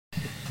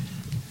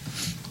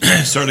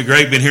Certainly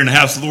great being here in the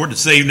house of the Lord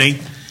this evening.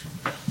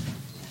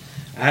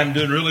 I'm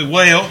doing really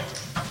well.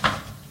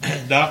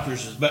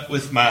 Doctors has met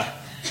with my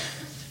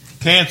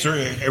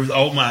cancer.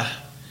 All my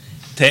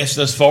tests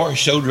thus far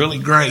showed really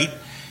great.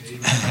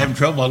 Having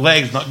trouble, my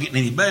legs not getting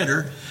any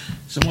better.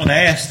 Someone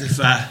asked if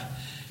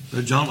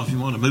Brother John, if you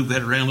want to move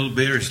that around a little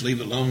bit or just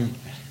leave it alone.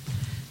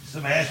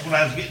 Somebody asked what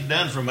I was getting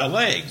done for my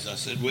legs. I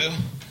said, well,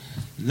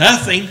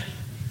 nothing.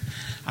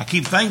 I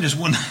keep thinking this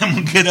one time I'm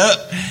going to get up,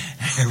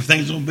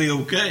 everything's going to be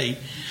okay.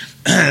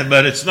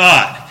 But it's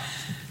not.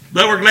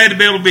 But we're glad to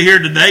be able to be here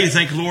today.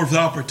 Thank the Lord for the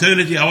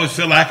opportunity. I always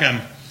feel like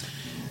I'm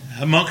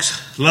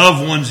amongst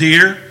loved ones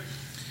here.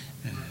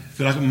 I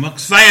feel like I'm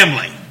amongst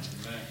family.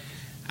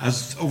 I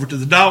was over to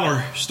the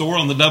dollar store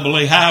on the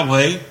AA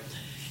highway,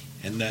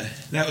 and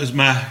that was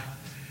my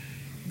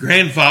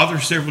grandfather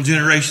several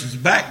generations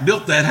back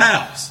built that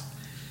house.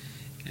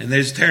 And they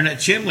was tearing that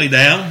chimney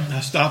down.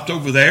 I stopped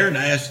over there and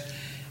I asked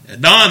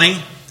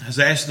Donnie, I was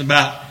asking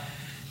about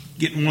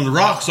getting one of the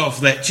rocks off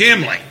of that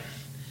chimney.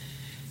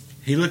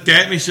 He looked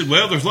at me and said,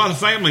 well, there's a lot of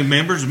family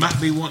members that might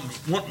be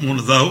wanting one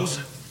of those.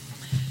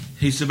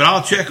 He said, but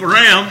I'll check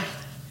around.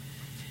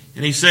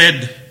 And he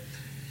said,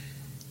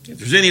 if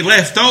there's any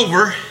left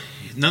over,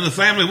 none of the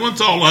family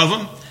wants all of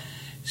them,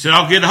 he said,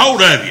 I'll get a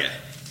hold of you.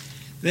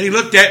 Then he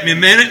looked at me a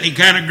minute and he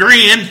kind of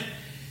grinned.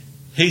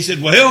 He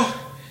said, well,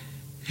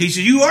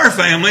 you are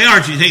family,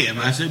 aren't you, Tim?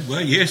 I said,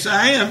 well, yes,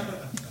 I am.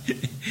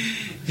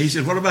 He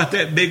said, what about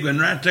that big one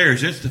right there?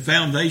 That's the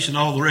foundation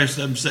all the rest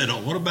of them sit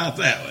on. What about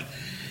that one?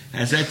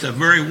 I said, that's the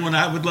very one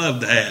I would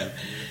love to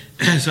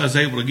have. So I was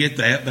able to get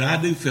that. But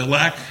I do feel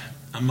like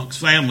I'm amongst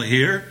family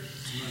here.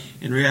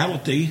 In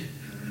reality,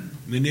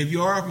 many of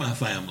you are my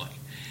family.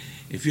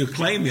 If you'll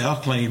claim me, I'll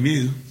claim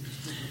you.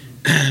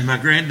 My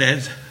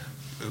granddad's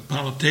a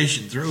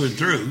politician through and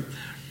through.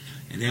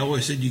 And he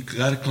always said, you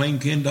got to claim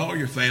kin to all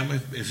your family.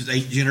 If it's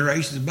 8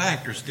 generations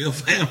back, they're still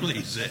family,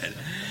 he said.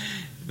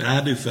 But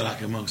I do feel like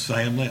I'm amongst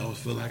family. I always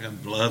feel like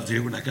I'm loved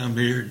here when I come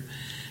here.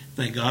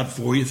 Thank God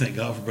for you. Thank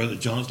God for Brother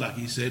John's, like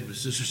he said, with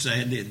Sister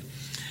Sandy, and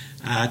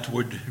I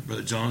toward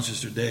Brother John,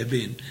 Sister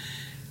Debbie, and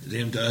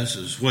them to us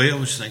as well.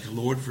 Just thank the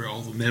Lord for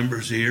all the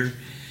members here.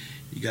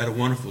 You got a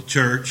wonderful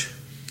church.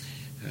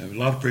 A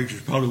lot of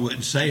preachers probably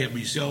wouldn't say it, but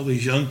you see all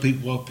these young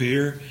people up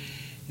here,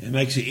 and it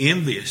makes you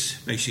envious.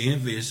 It makes you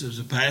envious as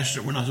a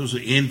pastor. We're not supposed to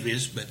be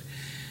envious, but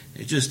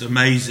it's just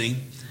amazing.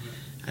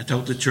 I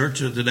told the church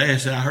the other day, I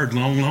said, I heard a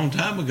long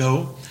time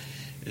ago,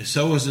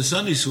 so as the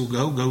Sunday school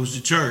goes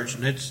to church.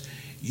 And that's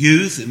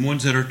youth and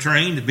ones that are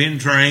trained, have been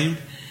trained.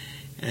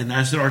 And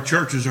I said, our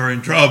churches are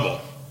in trouble.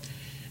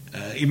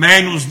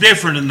 Emmanuel's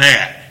different than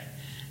that.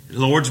 The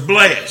Lord's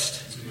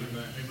blessed.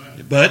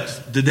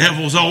 But the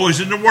devil's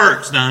always in the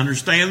works. And I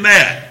understand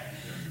that.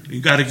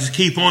 You've got to just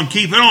keep on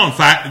keeping on,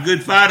 fight the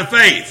good fight of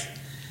faith.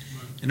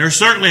 And there's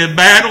certainly a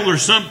battle.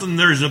 There's something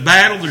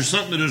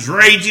that is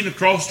raging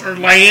across our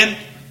land.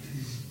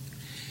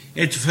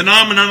 It's a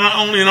phenomenon not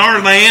only in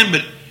our land,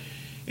 but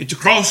it's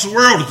across the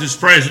world at this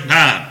present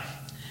time.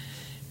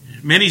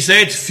 Many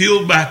say it's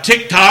fueled by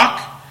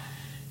TikTok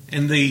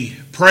and the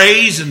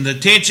praise and the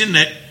attention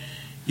that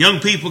young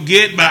people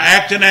get by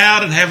acting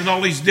out and having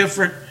all these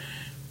different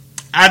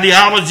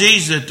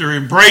ideologies that they're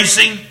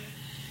embracing.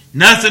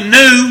 Nothing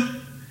new.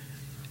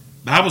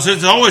 The Bible says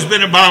it's always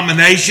been an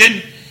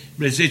abomination,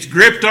 but it's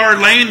gripped our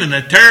land in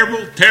a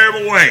terrible,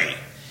 terrible way.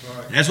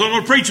 Right. That's what I'm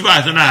going to preach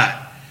about tonight.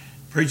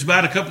 Preached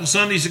about a couple of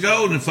Sundays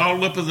ago and then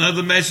followed up with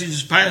another message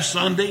this past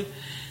Sunday.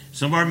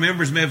 Some of our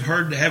members may have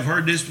heard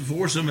this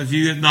before. Some of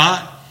you have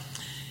not.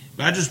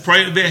 But I just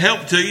pray it'll be a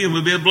help to you and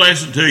will be a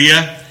blessing to you.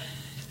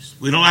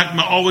 We don't like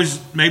to always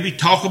maybe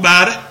talk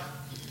about it.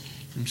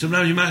 And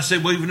sometimes you might say,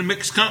 well, even in a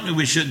mixed company,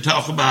 we shouldn't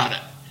talk about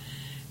it.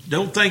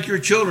 Don't think your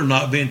children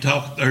not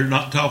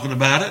talking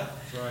about it.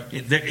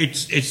 Right.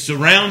 It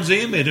surrounds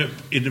them. It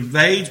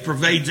invades,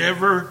 pervades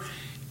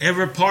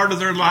every part of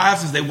their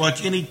life. If they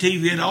watch any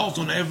TV at all, it's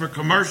on every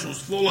commercial is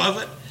full of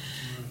it.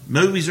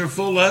 Movies are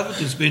full of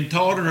it. It's been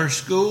taught in our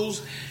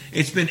schools.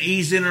 It's been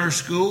eased in our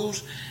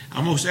schools.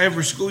 Almost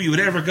every school you would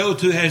ever go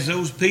to has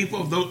those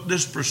people,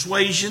 this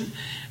persuasion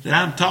that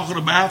I'm talking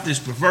about, this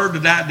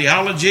perverted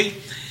ideology,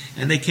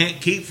 and they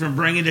can't keep from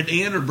bringing it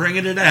in or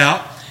bringing it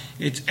out.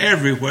 It's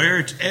everywhere.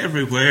 It's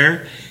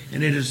everywhere.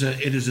 And it is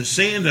a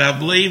sin that I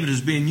believe it is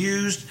being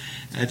used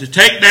to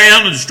take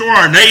down and destroy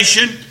our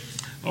nation,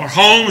 our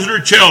homes, and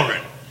our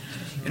children.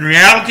 In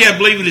reality, I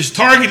believe it is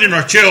targeting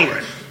our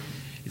children.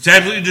 It's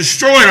absolutely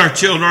destroying our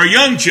children, our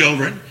young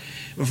children,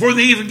 before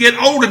they even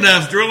get old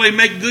enough to really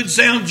make good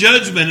sound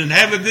judgment and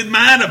have a good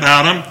mind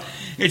about them.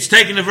 It's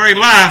taking the very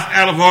life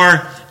out of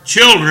our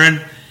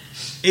children,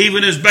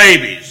 even as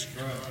babies.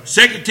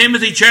 2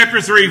 Timothy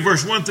chapter 3,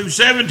 verse 1 through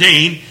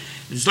 17.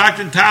 It's like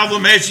to entitle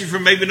the message for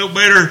maybe no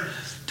better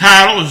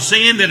title, of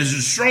sin that is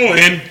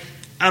destroying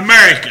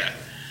America.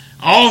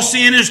 All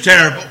sin is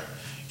terrible.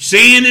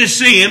 Sin is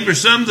sin, but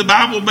some the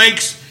Bible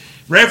makes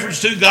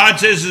reference to, God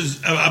says, is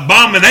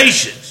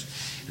abominations.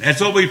 That's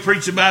what we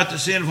preach about, the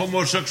sin of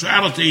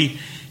homosexuality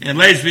and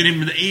lesbianism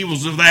and the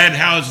evils of that,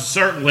 how it's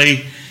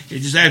certainly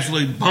is just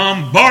absolutely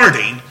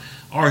bombarding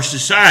our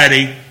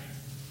society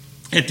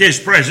at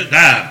this present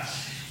time.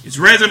 It's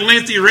a rather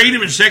lengthy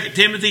reading in 2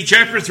 Timothy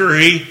chapter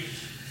 3,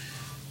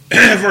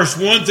 verse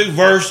 1 through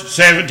verse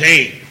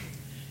 17.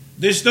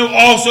 This know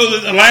also that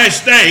in the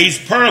last days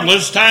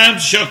perilous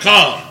times shall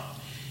come.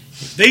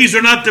 If these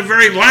are not the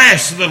very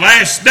last of the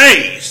last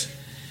days,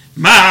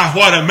 my,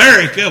 what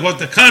America, what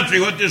the country,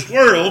 what this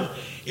world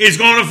is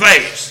going to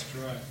face.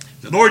 Right.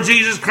 The Lord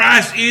Jesus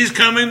Christ is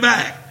coming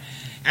back.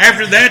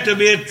 After that, there'll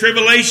be a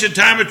tribulation,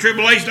 time of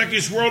tribulation like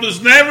this world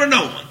has never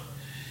known.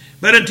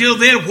 But until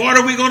then, what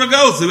are we going to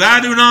go through? I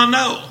do not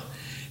know.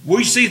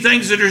 We see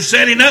things that are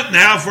setting up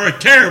now for a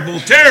terrible,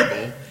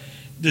 terrible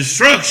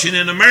destruction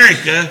in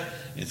America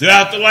and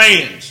throughout the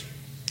lands.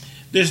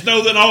 This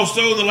know that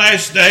also in the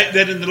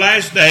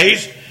last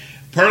days,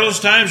 perilous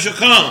times shall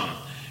come.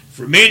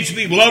 For men shall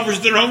be lovers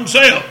of their own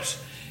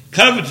selves,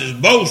 covetous,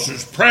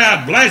 boasters,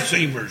 proud,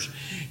 blasphemers,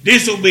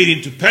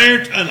 disobedient to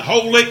parents,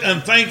 unholy,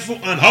 unthankful,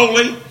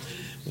 unholy,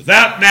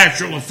 without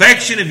natural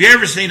affection. Have you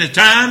ever seen a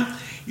time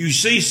you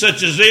see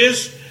such as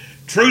this?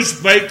 Truce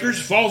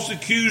breakers, false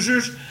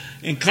accusers,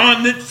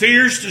 incontinent,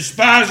 fierce,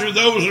 despisers of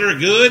those that are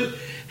good.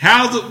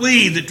 How that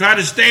we that try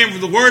to stand for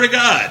the Word of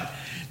God,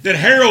 that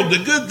herald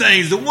the good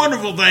things, the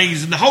wonderful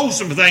things, and the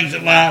wholesome things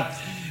of life,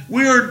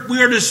 we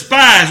are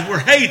despised, we're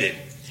hated.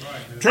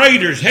 Right.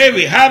 Traitors,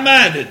 heavy,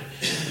 high-minded,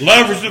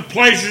 lovers of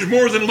pleasures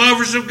more than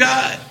lovers of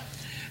God,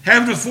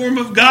 having a form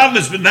of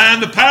godliness, but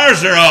denying the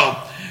powers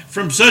thereof.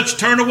 From such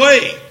turn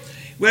away.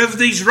 We have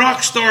these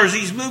rock stars,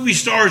 these movie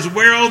stars who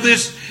wear all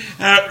this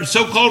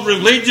so-called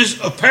religious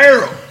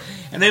apparel.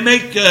 And they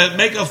make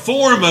a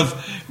form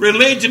of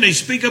religion. They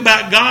speak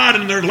about God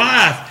in their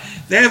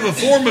life. They have a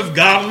form of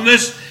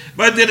godliness,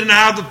 but they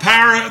deny the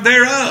power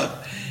thereof.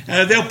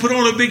 They'll put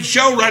on a big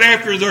show right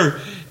after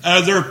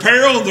their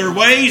apparel and their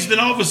ways. Then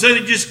all of a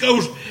sudden it just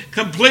goes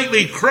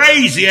completely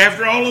crazy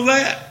after all of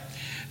that.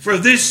 For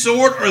this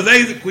sort are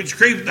they that which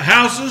creep in the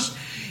houses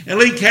and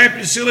lead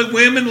captive silly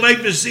women,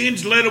 laden with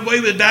sins, led away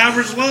with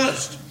divers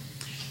lust.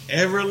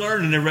 Ever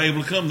learning, never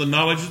able to come to the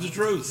knowledge of the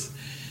truth.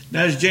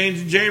 Now as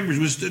James and Jambres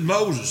withstood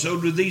Moses, so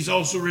do these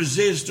also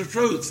resist the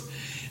truth.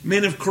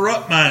 Men of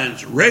corrupt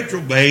minds,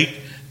 reprobate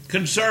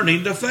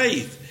concerning the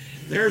faith.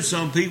 There are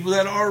some people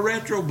that are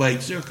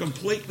reprobates. They're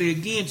completely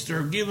against,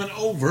 they're given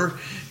over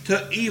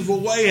to evil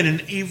way and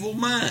an evil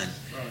mind.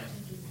 Right.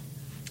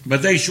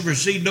 But they shall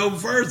proceed no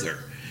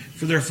further.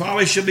 For their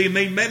folly shall be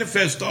made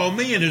manifest to all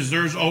men, as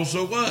theirs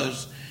also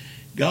was.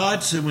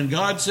 God said, when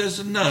God says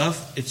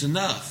enough, it's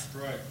enough.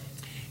 Right.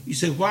 You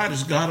say, why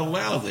does God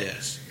allow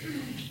this?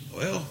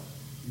 Well,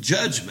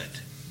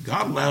 judgment.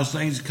 God allows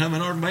things to come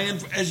in our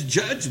land as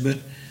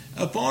judgment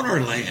upon our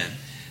land.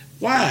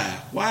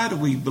 Why? Why do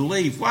we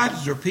believe? Why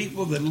is there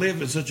people that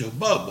live in such a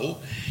bubble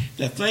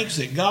that thinks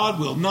that God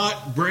will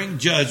not bring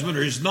judgment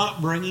or is not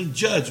bringing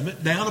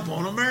judgment down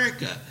upon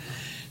America?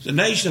 The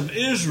nation of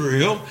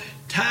Israel,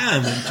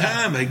 time and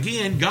time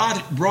again,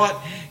 God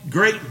brought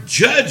great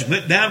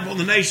judgment down upon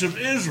the nation of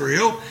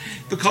Israel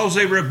because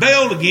they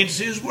rebelled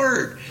against His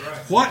word. Right.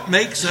 What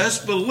makes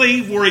us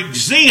believe we're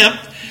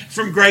exempt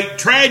from great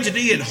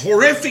tragedy and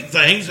horrific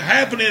things that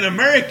happen in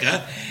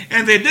America,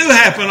 and they do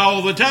happen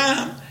all the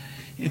time,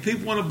 and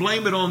people want to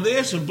blame it on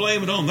this and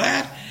blame it on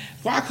that?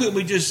 Why couldn't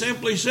we just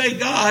simply say,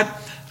 God,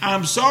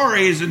 I'm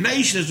sorry as a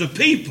nation, as a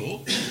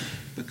people,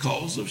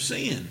 because of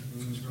sin?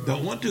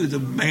 Don't want to. The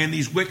man,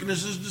 these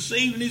wickednesses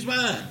deceiving his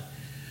mind.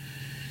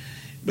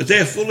 But they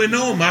have fully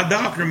known my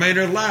doctrine made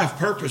their life,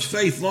 purpose,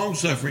 faith,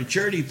 long-suffering,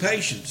 charity,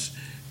 patience,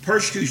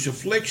 persecution,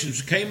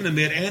 afflictions came into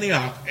me at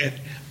Antioch, at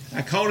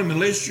Iconium and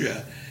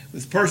Lystra.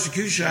 With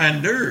persecution I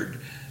endured,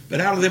 but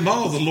out of them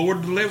all the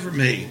Lord delivered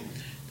me.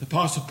 The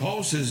Apostle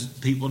Paul says,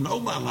 people know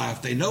my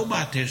life, they know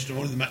my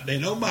testimony, they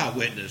know my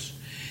witness.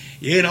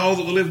 Yea, and all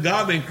that will live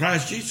godly in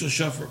Christ Jesus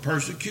shall suffer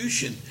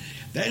persecution.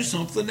 That is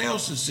something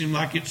else that seems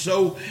like it's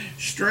so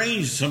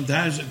strange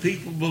sometimes that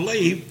people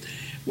believe,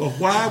 well,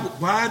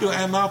 why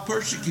am I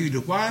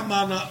persecuted? Why am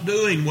I not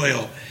doing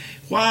well?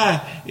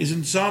 Why is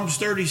in Psalms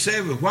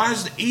 37, why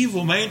does the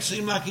evil man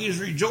seem like he is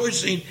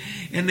rejoicing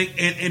and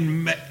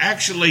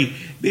actually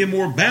being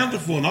more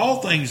bountiful in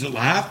all things of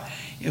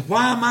life? And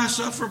why am I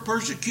suffering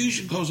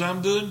persecution? Because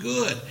I'm doing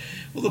good.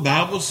 Well, the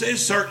Bible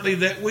says certainly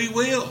that we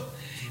will.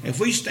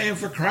 If we stand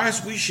for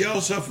Christ, we shall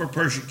suffer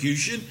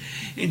persecution.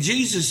 And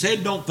Jesus said,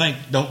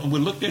 we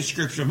looked at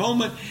Scripture a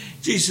moment.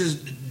 Jesus,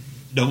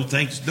 don't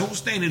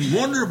stand in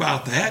wonder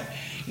about that.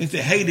 If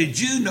they hated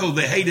you, know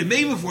they hated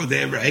me before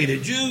they ever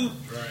hated you.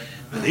 Right.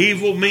 And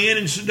evil men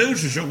and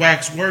seducers shall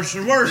wax worse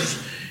and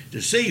worse,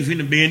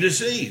 deceiving and being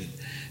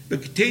deceived.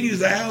 But continue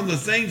thou in the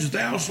things that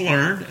thou hast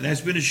learned, and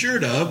hast been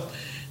assured of,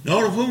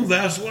 knowing of whom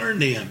thou hast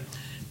learned them.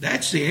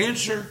 That's the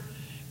answer.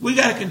 We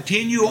got to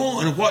continue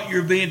on what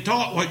you're being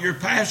taught, what your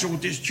pastor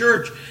with this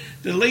church,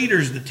 the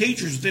leaders, the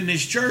teachers within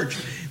this church.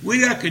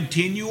 We got to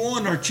continue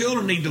on. Our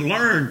children need to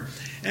learn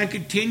and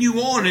continue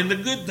on in the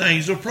good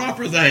things, the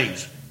proper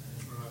things.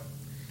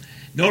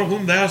 Know of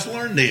whom thou hast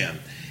learned them.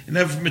 And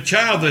that from a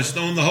child that's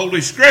known the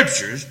Holy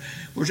Scriptures,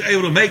 which is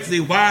able to make thee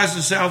wise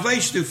in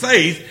salvation through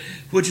faith,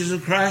 which is in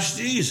Christ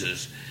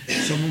Jesus.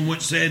 Someone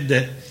once said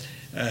that,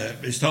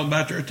 it's talking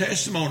about their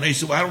testimony. They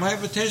said, well, I don't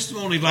have a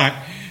testimony like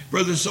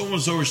brother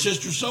so-and-so or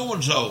sister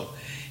so-and-so.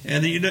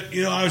 And,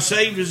 I was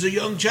saved as a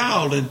young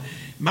child. And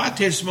my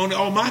testimony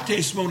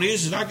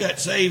is that I got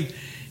saved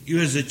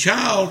as a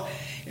child.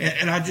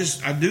 And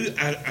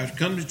I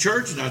come to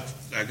church and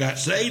I got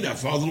saved. I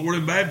followed the Lord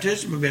in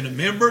baptism. I've been a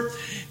member,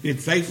 been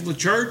faithful to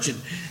church.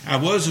 And I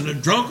wasn't a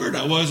drunkard.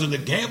 I wasn't a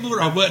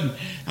gambler. I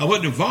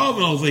wasn't involved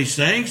in all these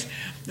things.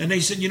 And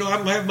they said, I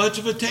don't have much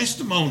of a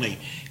testimony.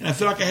 And I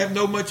feel like I have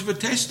no much of a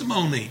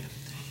testimony.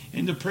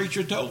 And the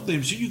preacher told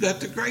them, so you got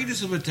the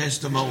greatest of a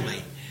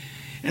testimony.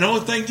 And the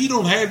only thing you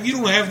don't have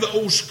the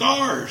old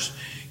scars.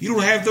 You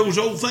don't have those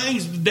old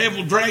things the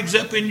devil drags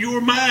up in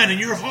your mind and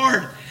your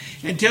heart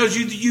and tells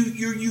you that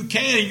you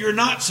can and you're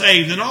not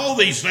saved and all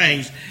these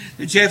things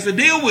that you have to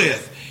deal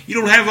with. You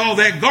don't have all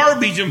that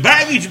garbage and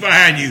baggage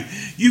behind you.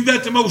 You've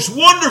got the most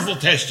wonderful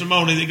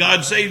testimony that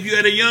God saved you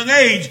at a young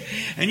age,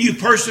 and you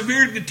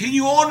persevered and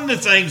continue on in the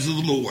things of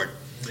the Lord.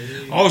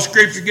 Amen. All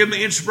Scripture given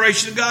me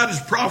inspiration of God is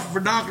profit for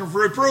doctrine, for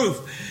reproof,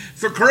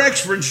 for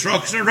correction, for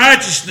instruction in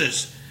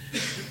righteousness.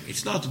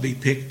 It's not to be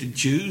picked and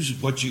choose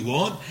what you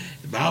want.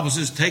 The Bible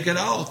says take it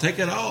all, take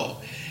it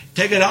all.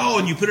 Take it all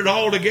and you put it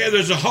all together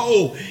as a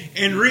whole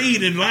and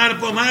read and line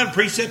upon line,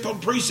 precept on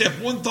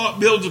precept. One thought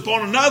builds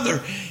upon another.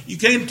 You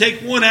can't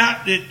take one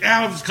out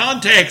of its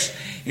context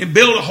and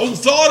build a whole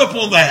thought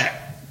upon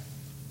that.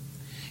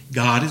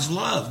 God is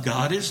love.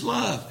 God is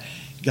love.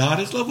 God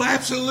is love.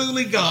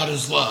 Absolutely God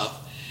is love.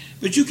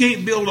 But you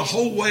can't build a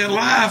whole way of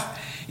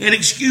life and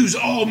excuse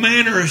all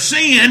manner of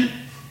sin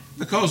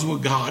because, well,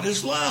 God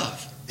is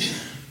love.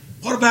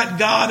 What about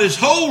God is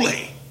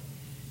holy?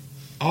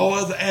 All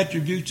other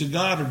attributes of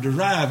God are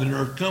derived and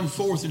are come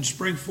forth and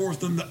spring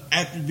forth in the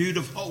attribute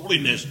of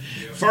holiness.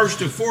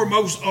 First and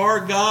foremost,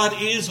 our God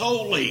is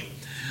holy.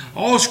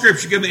 All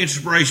Scripture given the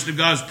inspiration of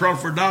God's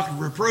prophet for doctrine,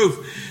 for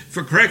reproof,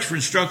 for correction, for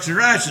instruction in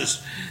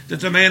righteousness, that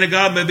the man of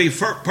God may be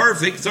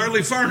perfect,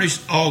 thoroughly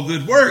furnished, all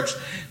good works.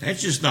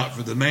 That's just not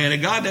for the man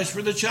of God, that's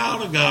for the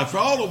child of God, for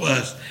all of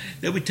us,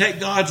 that we take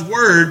God's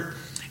word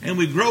and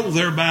we grow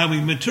thereby, we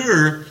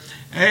mature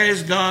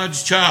as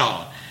God's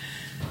child.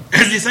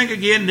 As you think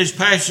again in this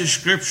passage of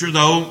Scripture,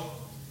 though,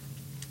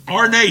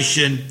 our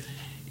nation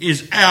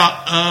is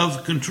out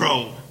of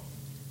control.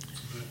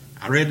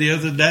 I read the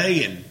other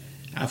day, and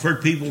I've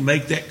heard people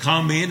make that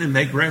comment and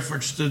make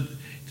reference to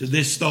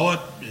this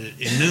thought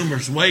in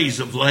numerous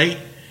ways of late.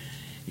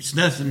 It's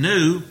nothing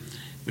new,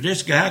 but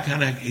this guy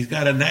he's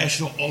got a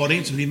national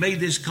audience, and he made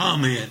this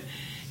comment.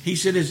 He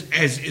said, as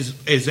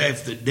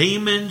if the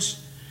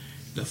demons,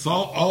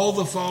 all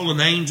the fallen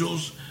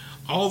angels,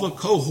 all the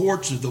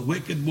cohorts of the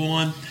wicked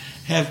one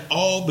have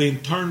all been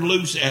turned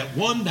loose at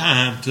one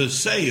time to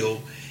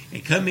sail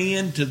and come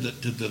into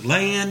the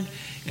land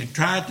and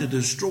try to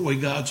destroy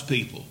God's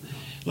people.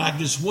 Like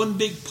this one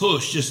big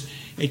push,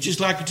 it's just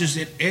like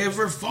in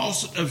every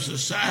facet of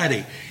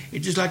society.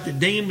 It's just like the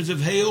demons of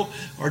hell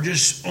are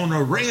just on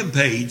a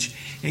rampage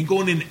and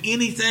going into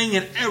anything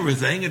and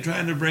everything and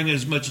trying to bring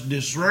as much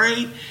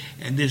disarray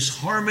and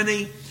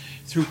disharmony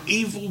through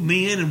evil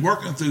men and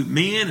working through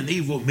men and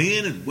evil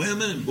men and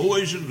women and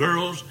boys and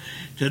girls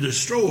to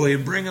destroy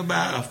and bring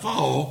about a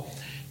fall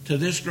to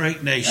this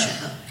great nation.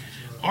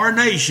 Our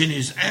nation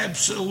is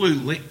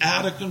absolutely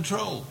out of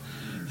control.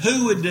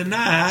 Who would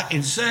deny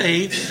and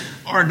say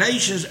our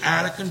nation's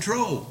out of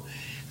control?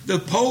 The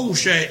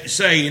polls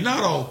say,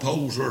 not all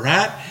polls are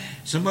right.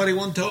 Somebody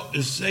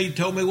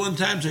told me one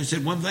time, they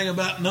said one thing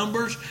about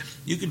numbers,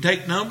 you can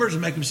take numbers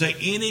and make them say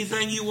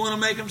anything you want to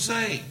make them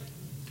say.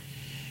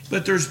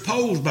 But there's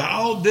polls by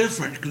all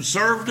different,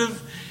 conservative,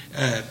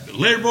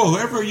 liberal,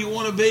 whoever you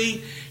want to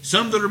be.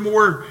 Some that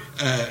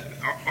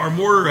are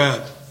more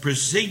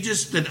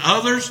prestigious than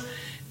others.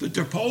 But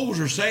their polls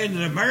are saying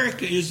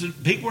that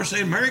people are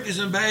saying America's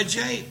in bad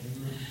shape.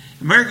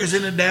 America's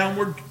in a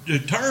downward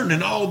turn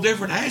in all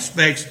different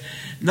aspects,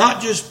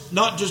 not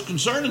just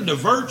concerning the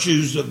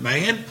virtues of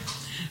man,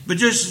 but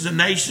just as a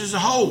nation as a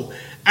whole,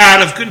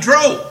 out of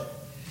control.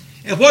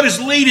 And what is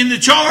leading the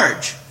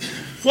charge?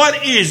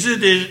 What is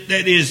it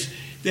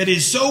that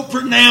is so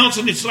pronounced,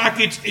 and it's like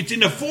it's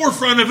in the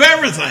forefront of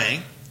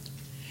everything,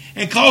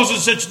 and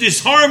causes such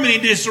disharmony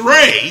and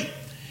disarray,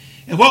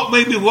 and what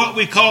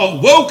we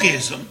call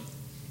wokeism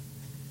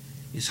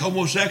is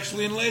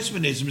homosexuality and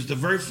lesbianism is the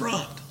very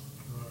front.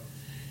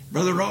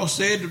 Brother Ross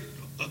said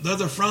the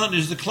other front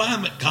is the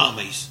climate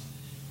commies.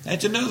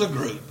 That's another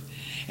group.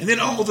 And then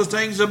all the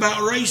things about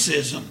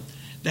racism.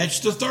 That's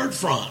the third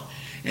front.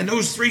 And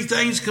those three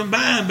things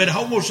combined, but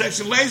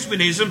homosexual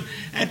lesbianism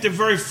at the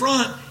very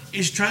front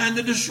is trying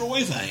to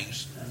destroy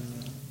things.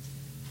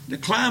 The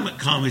climate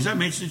commies, I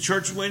mentioned in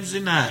church Wednesday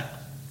night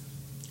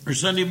or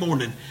Sunday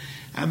morning.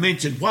 I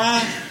mentioned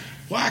why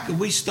can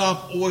we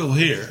stop oil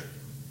here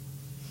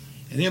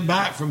and then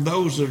buy it from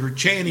those that are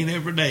chanting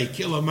every day,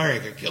 kill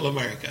America, kill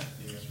America.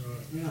 That's right.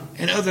 Yeah.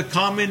 And other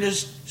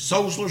communist,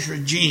 socialist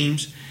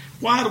regimes,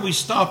 why do we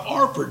stop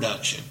our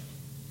production?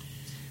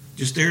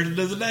 Just there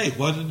the other day.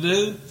 What did it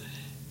do?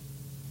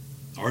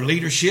 Our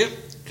leadership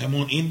come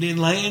on Indian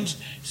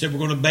lands, said we're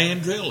going to ban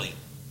drilling.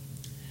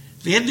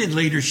 The Indian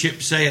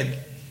leadership said,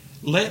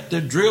 let the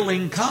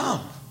drilling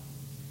come.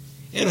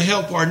 It'll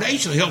help our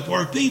nation, it'll help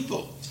our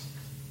people.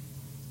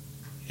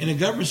 And the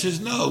government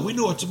says, no, we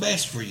know what's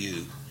best for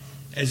you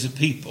as a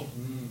people.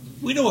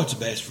 We know what's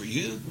best for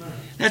you.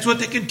 That's what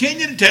they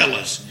continue to tell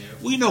us.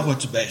 We know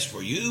what's best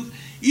for you.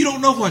 You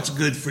don't know what's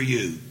good for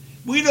you.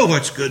 We know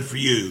what's good for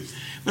you.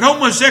 But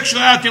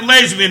homosexuality and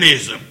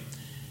lesbianism.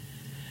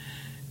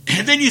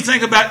 And then you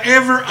think about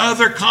every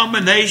other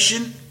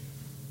combination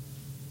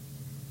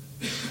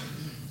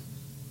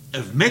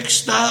of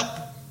mixed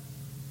up,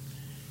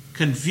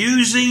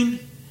 confusing,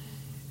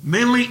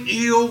 mentally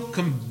ill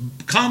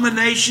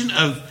combination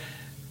of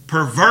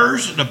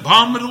perverse and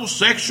abominable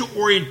sexual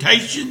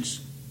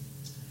orientations,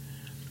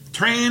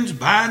 trans,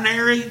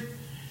 binary,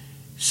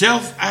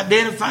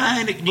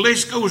 self-identifying, the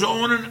list goes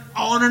on and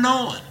on and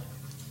on.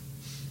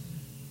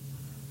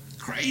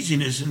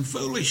 Craziness and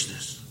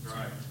foolishness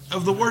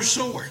of the worst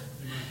sort.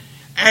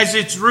 As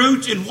its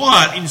roots in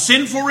what? In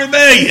sinful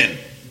rebellion.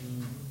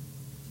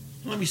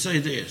 Let me say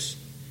this.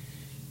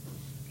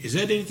 Is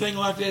that anything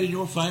like that in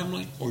your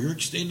family or your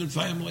extended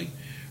family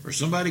or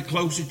somebody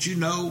close that you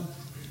know?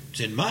 It's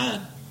in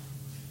mine.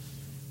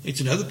 It's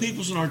in other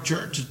people's in our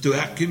church, it's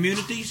throughout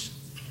communities.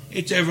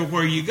 It's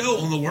everywhere you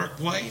go, in the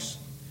workplace.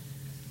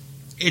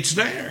 It's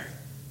there.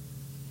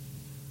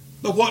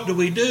 But what do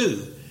we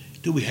do?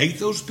 Do we hate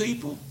those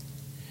people?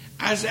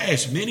 I was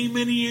asked many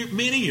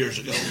years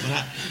ago,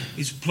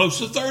 it's close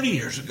to 30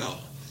 years ago.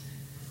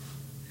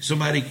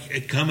 Somebody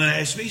had come and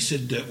asked me,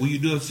 said, will you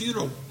do a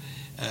funeral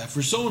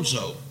for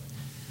so-and-so?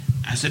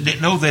 I said,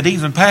 didn't know they'd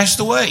even passed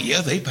away.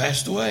 Yeah, they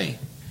passed away.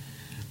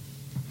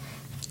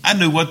 I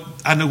knew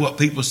what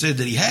people said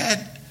that he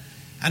had.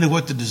 I knew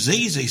what the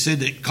disease they said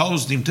that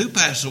caused him to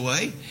pass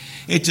away.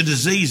 It's a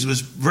disease that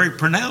was very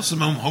pronounced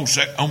among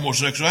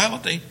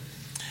homosexuality.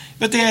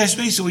 But they asked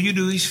me, so will you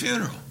do his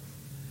funeral?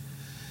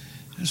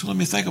 So let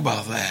me think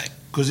about that.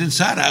 Because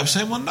inside I was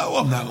saying, well, no,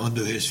 I'm not going to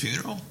do his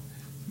funeral.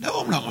 No,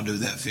 I'm not going to do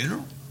that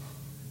funeral.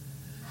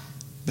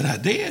 But I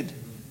did.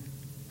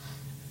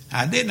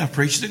 And I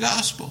preached the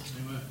gospel.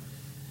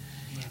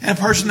 And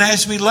a person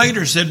asked me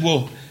later, said,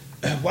 well,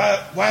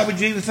 why would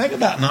you even think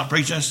about not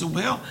preaching? I said,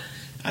 well,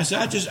 I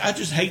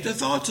just hate the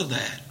thoughts of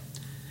that.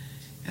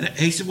 And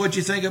he said, what'd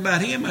you think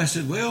about him? I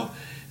said, well,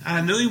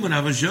 I knew him when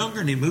I was younger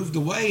and he moved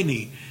away and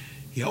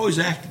he always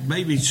acted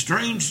maybe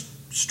strange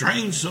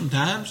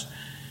sometimes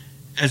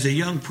as a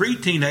young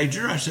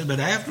pre-teenager. I said,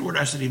 but afterward,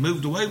 I said, he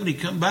moved away. When he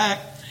come back,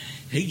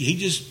 he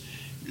was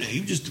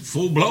just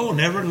full blown,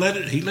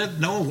 he let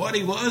know what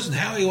he was and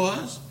how he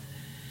was.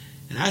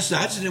 And I said,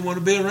 I just didn't want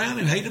to be around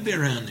him, hated to be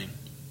around him.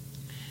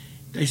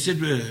 They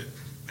said,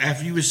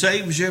 after you were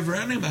saved, was you ever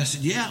around him? I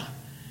said, yeah.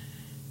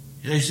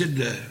 And they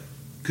said,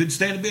 couldn't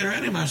stand to be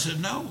around him? I said,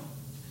 no.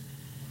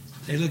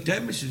 They looked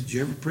at me and said, did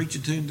you ever preach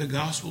it to him, the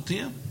gospel,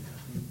 Tim?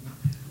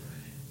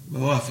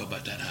 Well, I feel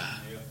about that high.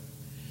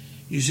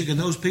 You said, can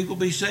those people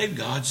be saved?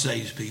 God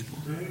saves people.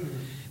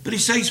 But he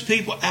saves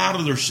people out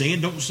of their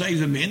sin. Don't save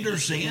them in their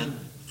sin.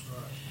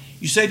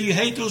 You say, do you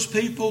hate those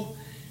people?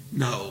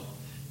 No.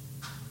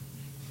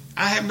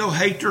 I have no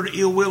hatred or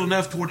ill will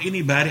enough toward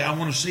anybody. I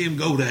want to see them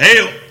go to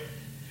hell.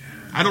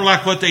 I don't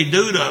like what they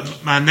do to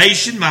my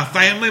nation, my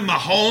family, my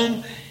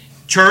home,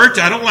 church.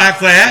 I don't like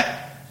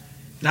that.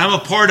 That I'm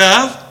a part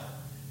of.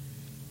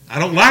 I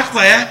don't like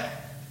that.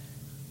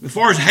 As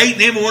far as hating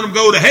them and wanting them to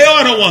go to hell,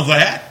 I don't want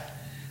that.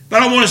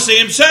 But I want to see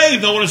them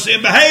saved. I want to see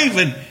them behave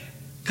and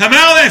come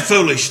out of that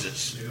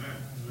foolishness.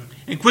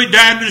 And quit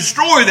dying to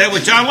destroy that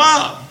which I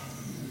love.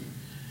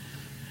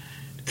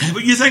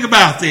 But you think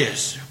about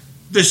this.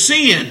 The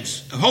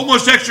sins of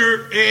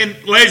homosexual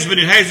and lesbian,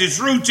 it has its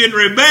roots in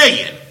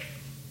rebellion.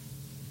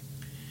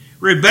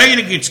 Rebellion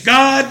against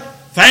God,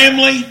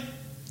 family,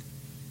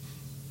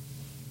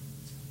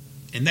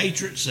 and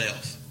nature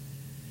itself.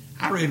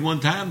 I read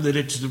one time that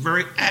it's the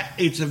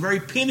very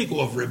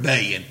pinnacle of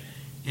rebellion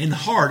in the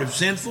heart of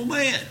sinful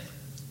man.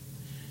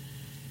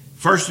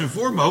 First and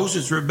foremost,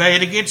 it's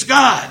rebellion against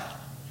God.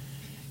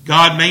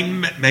 God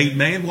made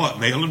man what?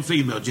 Male and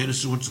female.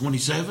 Genesis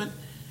 1:27.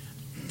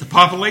 To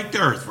populate the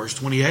earth. Verse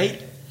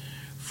 28.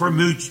 For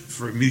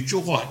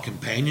mutual what?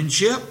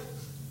 Companionship,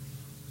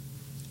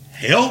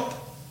 help,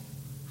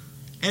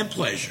 and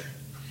pleasure.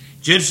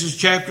 Genesis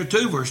chapter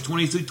 2, verse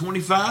 20 through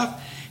 25.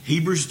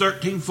 Hebrews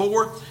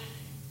 13:4.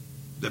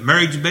 The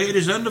marriage bed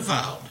is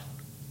undefiled.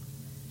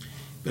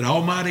 But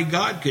Almighty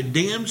God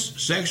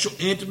condemns sexual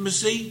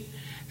intimacy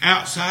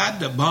outside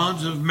the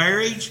bonds of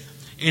marriage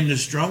in the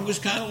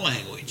strongest kind of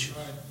language.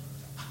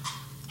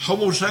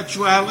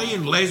 Homosexuality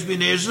and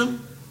lesbianism,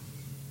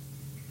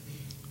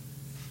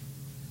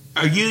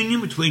 a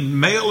union between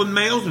male and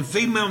males and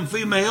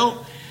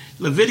female.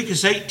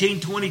 Leviticus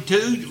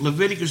 18:22,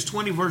 Leviticus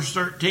 20 verse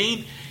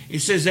 13, it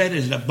says that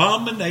is an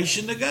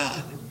abomination to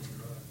God.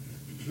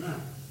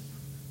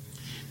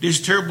 This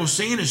terrible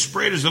sin is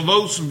spread as a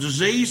loathsome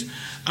disease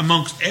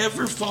amongst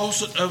every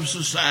facet of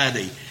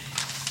society.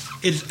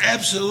 It is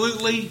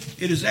absolutely,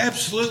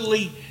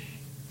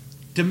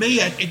 to me,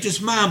 it's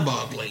just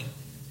mind-boggling.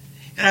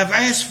 And I've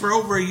asked for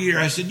over a year,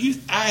 I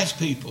asked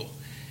people,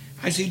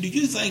 I said, do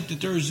you think that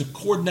there is a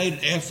coordinated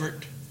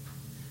effort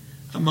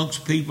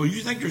amongst people?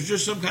 You think there's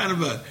just some kind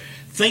of a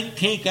think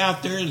tank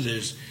out there that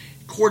is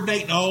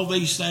coordinating all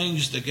these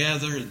things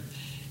together? And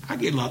I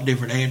get a lot of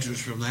different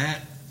answers from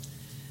that.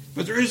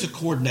 But there is a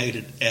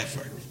coordinated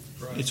effort.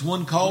 Right. It's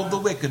one called the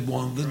wicked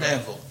one, the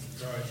devil.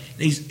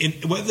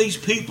 Right. Whether these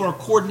people are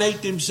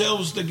coordinating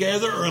themselves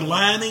together or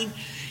aligning,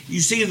 you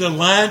see the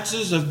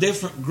alliances of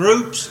different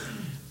groups.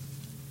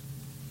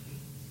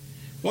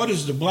 What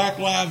is the Black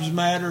Lives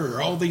Matter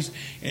or all these?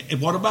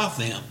 And what about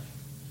them?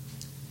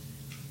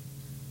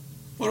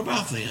 What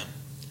about them?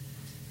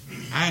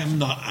 I am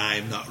not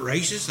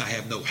racist. I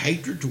have no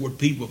hatred toward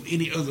people of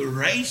any other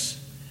race.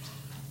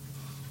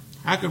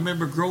 I can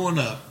remember growing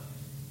up.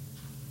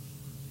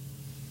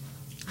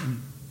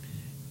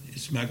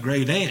 It's my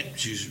great aunt.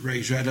 She was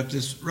raised right up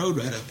this road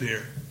right up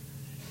here.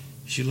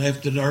 She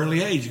left at an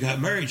early age,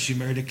 got married. She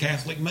married a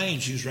Catholic man.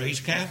 She was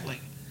raised Catholic.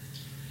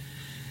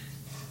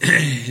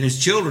 And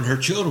her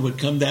children would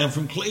come down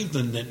from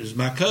Cleveland. And it was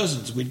my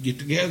cousins. We'd get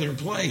together and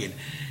play. And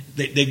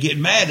they'd get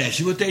mad at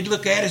us. What they'd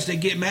look at us,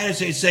 they'd get mad at us.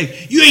 They'd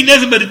say, "You ain't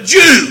nothing but a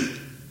Jew."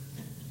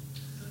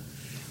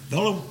 The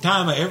only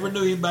time I ever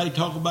knew anybody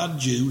talk about a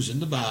Jew was in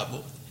the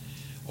Bible.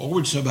 Or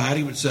when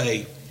somebody would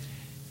say,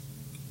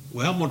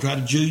 "Well, I'm going to try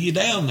to Jew you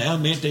down now." It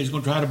meant they was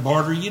going to try to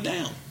barter you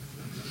down.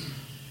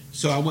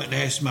 So I went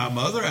and asked my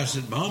mother. I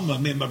said, "Mom,"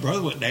 me and my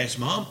brother went and asked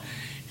Mom.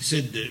 He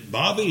said,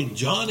 "Bobby and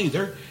Johnny,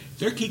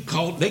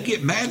 they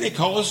get mad. They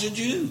call us a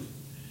Jew."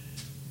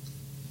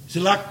 So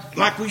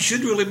like we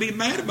should really be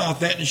mad about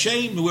that and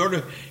ashamed. We ought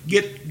to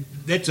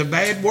that's a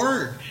bad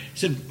word. I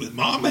said,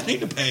 "Mom, that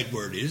ain't a bad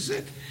word, is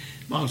it?"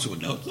 Mom said, "Well,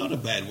 no, it's not a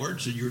bad word."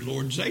 I said, "Your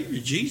Lord and Savior,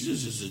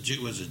 Jesus,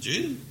 was a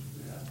Jew.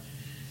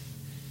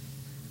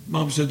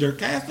 Mom said they're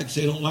Catholics.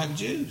 They don't like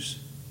Jews.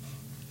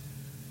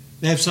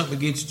 They have something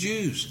against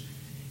Jews.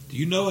 Do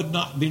you know it had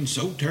not been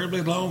so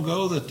terribly long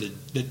ago that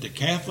the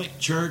Catholic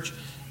Church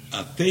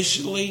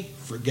officially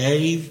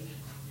forgave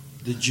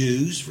the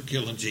Jews for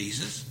killing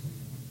Jesus?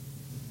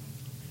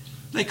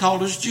 They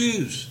called us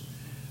Jews.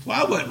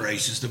 Well, I wasn't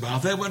racist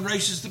about that. I wasn't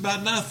racist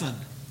about nothing.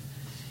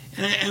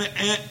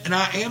 And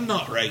I am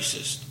not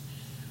racist.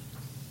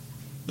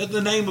 But in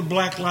the name of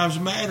Black Lives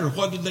Matter,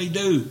 what did they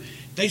do?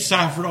 They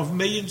ciphered off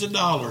millions of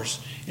dollars.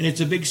 And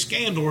it's a big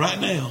scandal right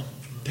now.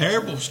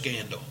 Terrible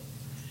scandal.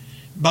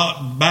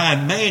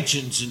 Buying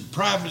mansions and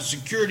private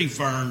security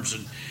firms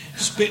and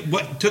spent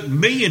what took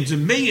millions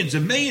and millions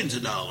and millions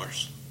of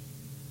dollars.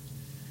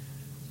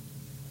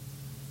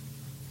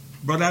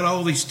 Brought out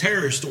all these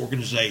terrorist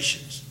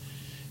organizations.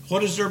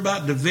 What is there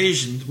about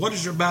division? What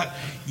is there about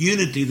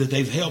unity that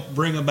they've helped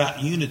bring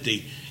about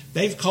unity?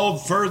 They've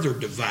caused further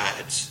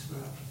divides.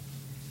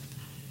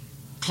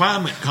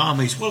 Climate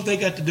commies, what have they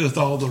got to do with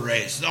all the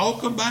rest? It's all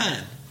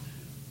combined.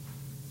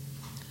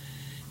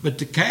 But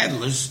the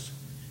catalyst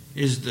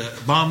is the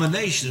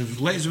abomination of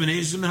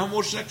lesbianism and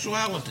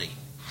homosexuality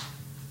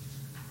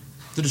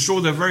to destroy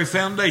the very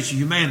foundation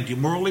of humanity,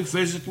 morally,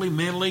 physically,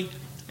 mentally,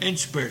 and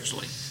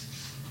spiritually.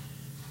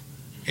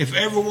 If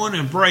everyone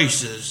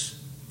embraces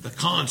the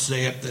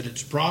concept that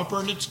it's proper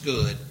and it's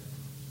good,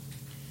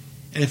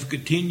 and if it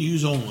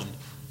continues on,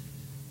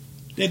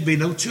 there'd be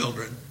no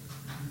children.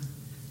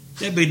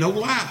 There'd be no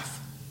life.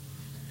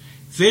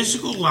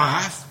 Physical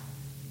life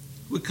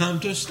would come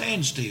to a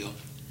standstill.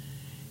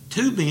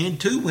 2 men,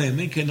 2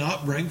 women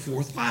cannot bring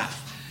forth life.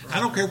 I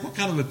don't care what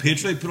kind of a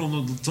picture they put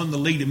on some of the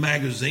leading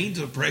magazines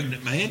of a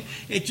pregnant man.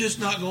 It's just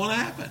not going to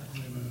happen.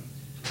 Amen.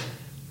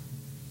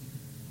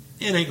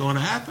 It ain't going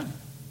to happen.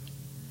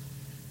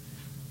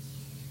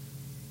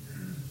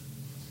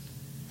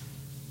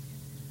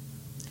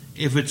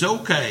 If it's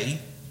okay,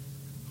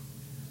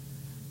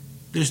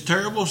 this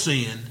terrible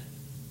sin,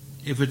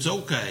 if it's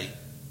okay,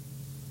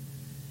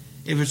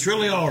 if it's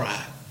really all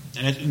right,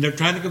 and they're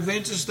trying to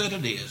convince us that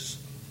it is.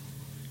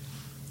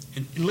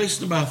 And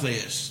listen about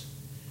this.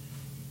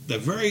 The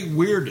very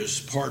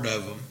weirdest part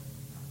of them,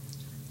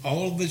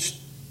 all this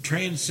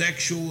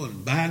transsexual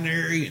and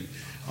binary and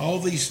all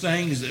these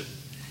things that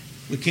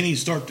we can't even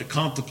start to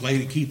contemplate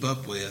and keep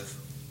up with,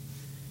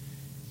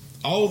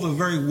 all the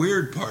very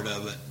weird part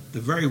of it, the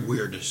very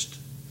weirdest,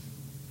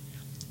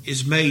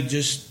 is made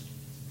just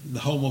the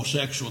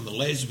homosexual and the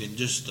lesbian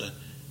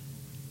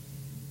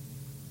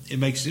it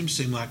makes them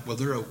seem like, well,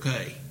 they're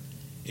okay.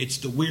 It's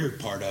the weird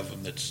part of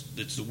them that's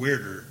the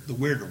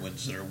weirder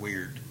ones that are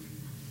weird.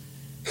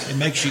 It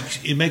makes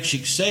you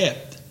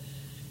accept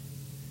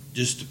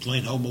just the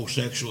plain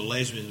homosexual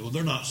lesbians. Well,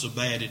 they're not so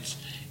bad.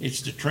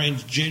 It's the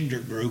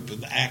transgender group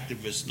and the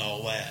activists and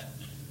all that.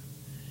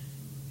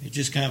 It's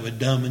just kind of a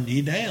dumbing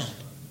you down.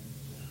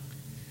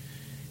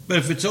 But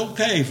if it's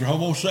okay for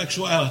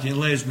homosexuality and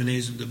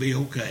lesbianism to be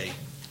okay,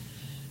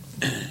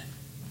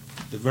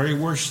 the very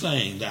worst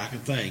thing that I can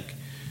think,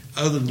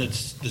 other than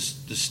the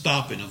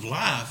stopping of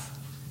life,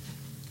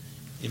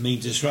 it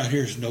means this right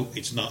here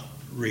it's not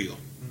real.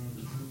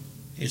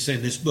 It's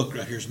saying this book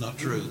right here is not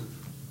true.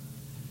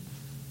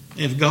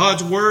 If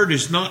God's word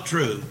is not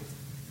true,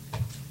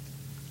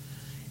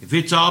 if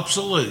it's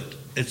obsolete,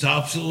 it's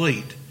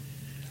obsolete.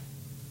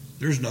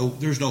 There's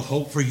no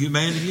hope for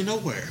humanity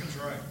nowhere. That's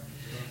right.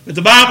 But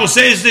the Bible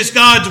says this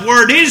God's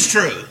word is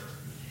true,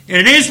 and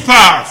it is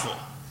powerful.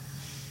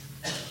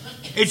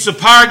 It's the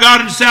power of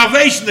God in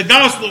salvation. The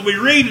gospel we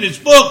read in this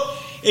book,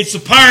 it's the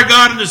power of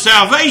God in the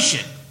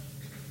salvation.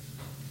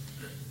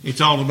 It's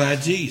all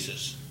about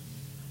Jesus.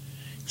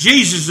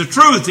 Jesus is the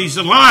truth. He's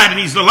the light and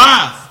He's the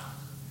life.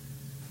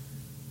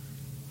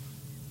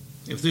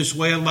 If this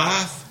way of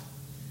life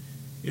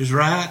is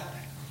right,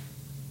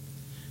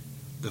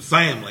 the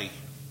family,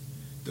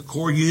 the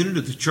core unit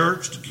of the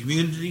church, the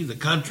community, the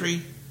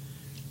country,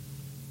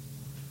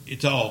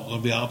 it's all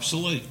going to be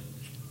obsolete.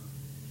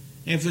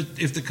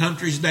 If the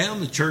country's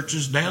down, the church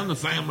is down, the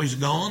family's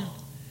gone,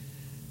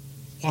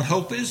 what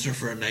hope is there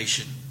for a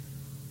nation?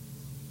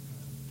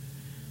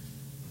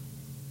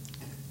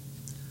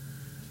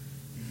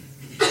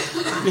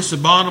 This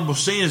abominable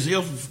sin is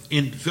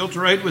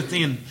infiltrated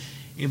within,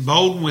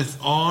 emboldened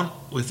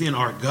within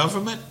our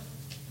government,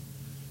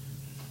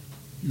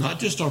 not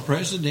just our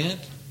president.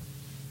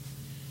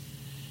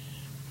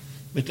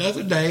 But the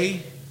other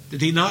day,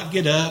 did he not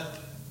get up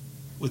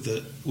with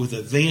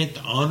a vent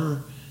to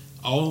honor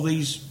all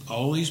these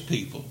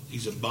people,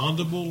 these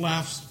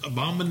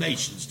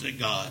abominations to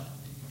God?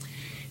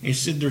 He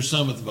said they're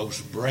some of the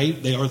most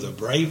brave. They are the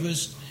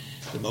bravest,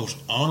 the most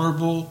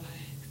honorable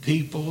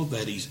people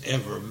that He's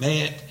ever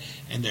met,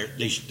 and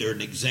they're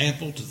an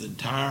example to the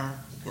entire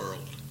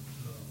world.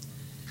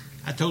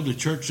 I told the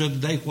church the other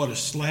day what a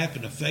slap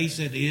in the face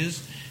that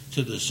is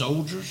to the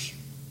soldiers,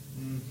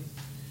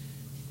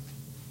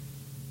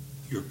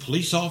 your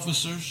police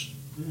officers,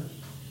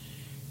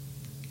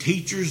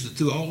 teachers that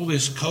through all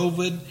this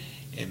COVID,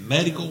 and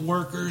medical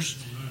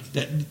workers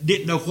that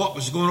didn't know what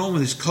was going on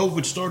when this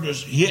COVID started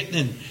hitting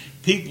and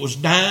people was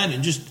dying,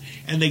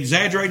 and they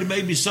exaggerated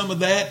maybe some of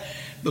that.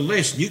 But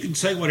listen, you can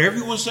say whatever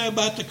you want to say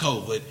about the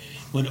COVID.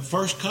 When it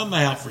first come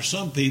out, for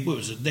some people, it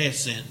was a death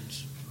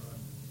sentence.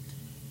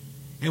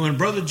 And when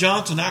Brother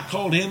Johnson, I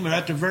called him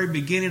at the very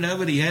beginning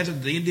of it, he had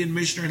the Indian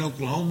missionary in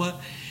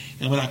Oklahoma,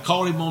 and when I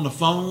called him on the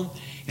phone,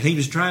 and he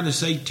was trying to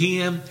say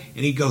Tim,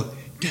 and he'd go,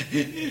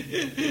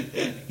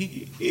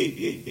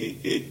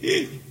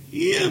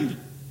 him.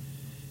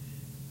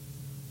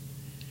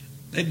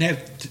 They didn't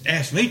have to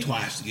ask me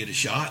twice to get a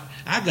shot.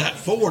 I got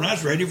 4 and I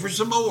was ready for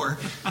some more.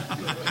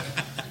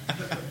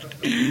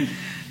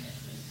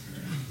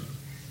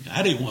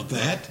 I didn't want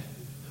that.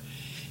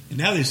 And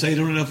now they say they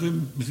don't know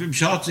if them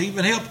shots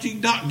even helped you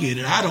not get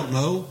it. I don't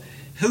know.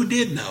 Who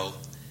did know?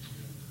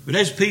 But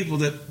there's people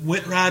that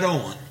went right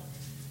on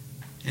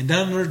and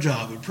done their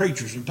job, and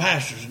preachers and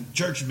pastors and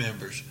church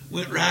members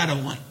went right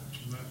on.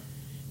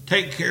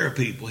 Take care of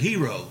people,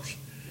 heroes,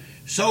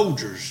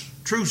 soldiers,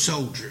 true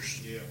soldiers.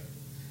 Yeah.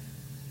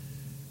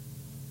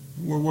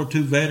 World War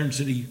II veterans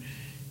that he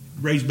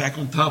raised back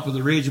on top of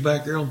the ridge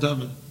back there, on top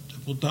of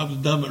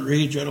the Dummett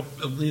Ridge, right up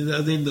the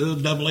other end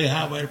of the AA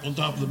highway, up on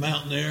top of the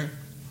mountain there.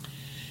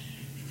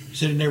 He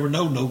said he never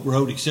knowed no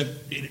road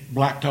except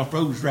Blacktop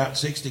Road was Route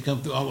 60,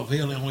 come through Olive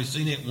Hill, and I only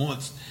seen it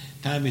once.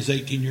 Time he's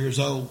 18 years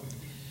old.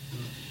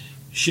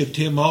 Shipped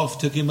him off,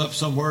 took him up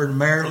somewhere in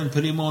Maryland,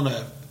 put him on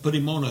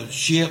a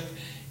ship,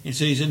 and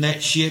said he's in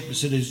that ship, and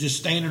said there's just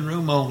standing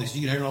room only, so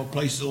you can have no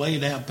place to lay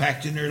down,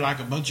 packed in there like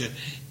a bunch of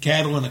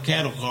cattle in a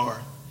cattle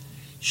car.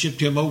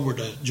 Shipped him over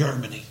to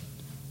Germany,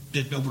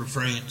 then over to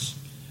France,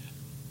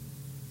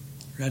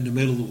 right in the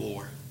middle of the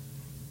war.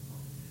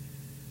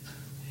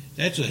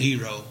 That's a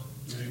hero.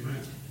 Amen.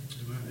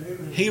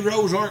 Amen.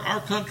 Heroes,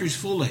 our country's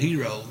full of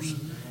heroes.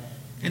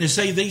 And to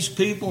say these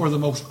people are the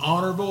most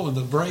honorable and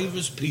the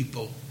bravest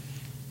people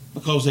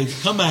because they've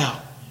come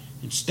out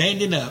and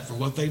standing up for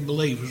what they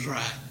believe is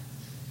right.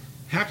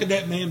 How could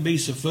that man be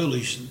so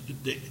foolish?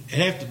 It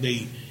have to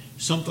be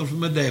something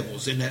from the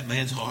devil's in that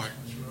man's heart.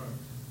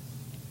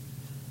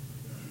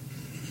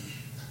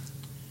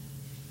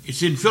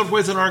 It's infiltrated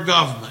within our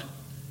government,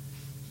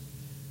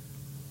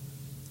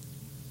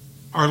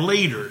 our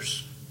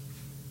leaders,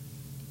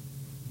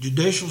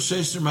 judicial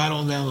system right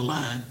on down the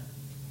line.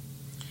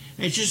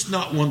 And it's just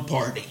not one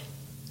party.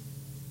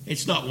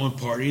 It's not one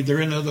party.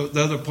 They're in the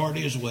other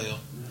party as well.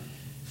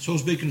 It's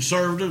supposed to be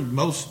conservative.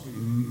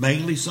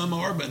 Mainly some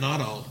are, but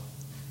not all.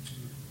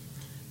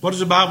 What does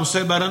the Bible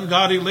say about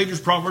ungodly leaders?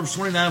 Proverbs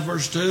 29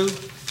 verse 2.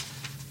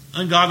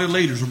 Ungodly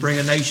leaders will bring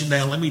a nation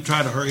down. Let me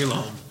try to hurry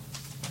along.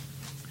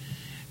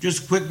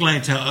 Just a quick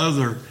glance how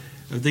other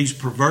of these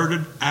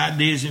perverted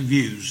ideas and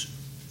views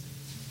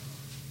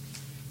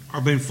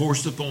are being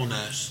forced upon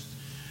us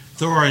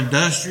through our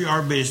industry,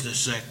 our business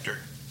sector.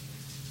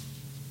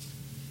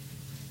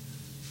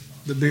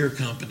 The beer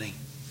company.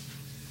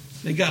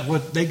 They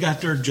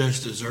got their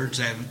just desserts,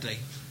 haven't they?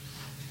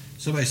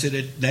 Somebody said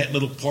that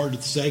little part of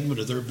the segment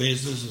of their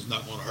business is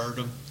not going to hurt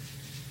them.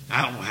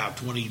 I don't know how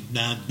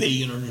 29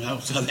 billion or how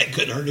that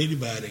could hurt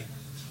anybody.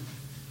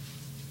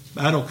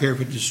 But I don't care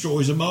if it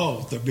destroys them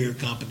all, the beer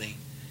company.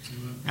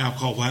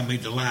 Alcohol, I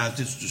mean, the lives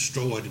it's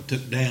destroyed and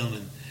took down,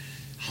 and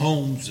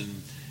homes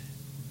and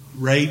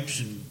rapes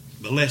and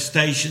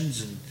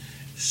molestations and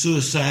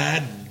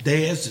suicide and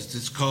deaths that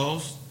it's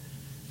caused.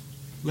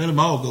 Let them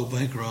all go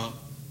bankrupt.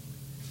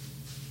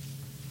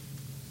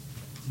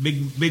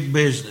 Big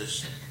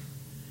business.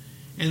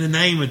 In the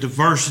name of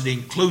diversity,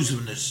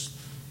 inclusiveness,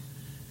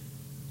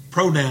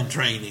 pronoun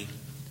training.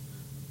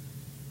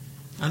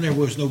 I never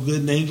was no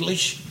good in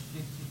English.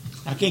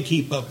 I can't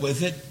keep up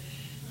with it.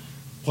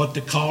 What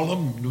to call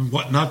them and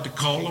what not to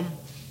call them.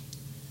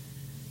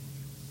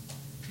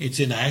 It's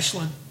in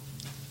Ashland.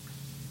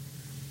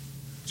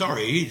 It's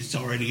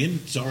already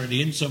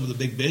in some of the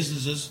big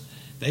businesses.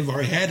 They've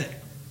already had it.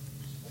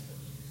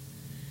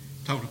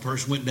 Talked to a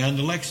person went down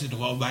to Lexington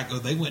a while back ago.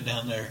 They went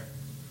down there.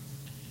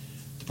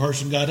 The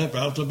person got up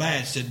right off the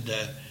bat, said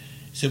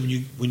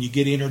when you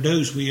get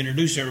introduced, we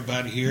introduce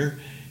everybody here.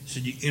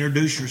 Said you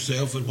introduce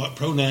yourself and what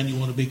pronoun you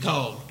want to be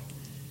called.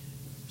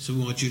 So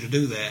we want you to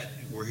do that.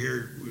 We're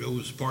here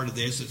as part of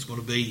this. It's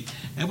going to be.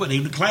 That wasn't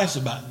even a class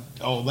about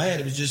all that.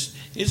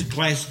 It's a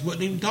class that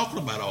wasn't even talking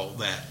about all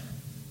that.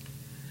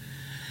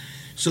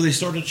 So they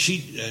started.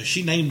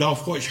 She named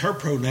off what her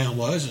pronoun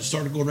was and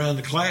started going around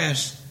the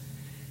class,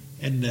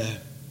 and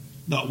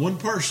not one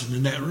person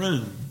in that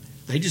room.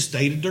 They just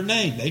stated their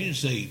name. They didn't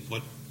say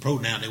what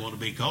pronoun they want to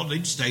be called. They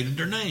just stated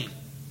their name.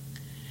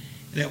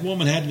 And that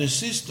woman had an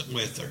assistant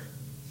with her.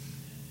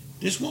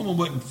 This woman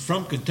wasn't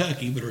from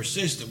Kentucky, but her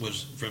assistant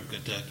was from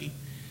Kentucky.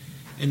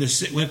 And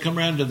when it come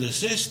around to the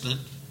assistant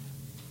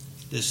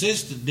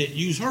didn't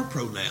use her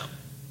pronoun.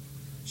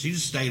 She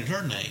just stated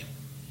her name.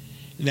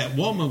 And that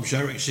woman,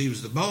 she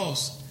was the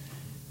boss.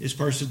 This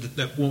person,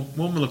 that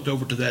woman looked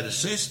over to that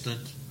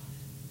assistant,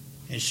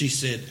 and she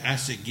said, "I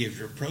said, give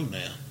your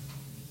pronoun."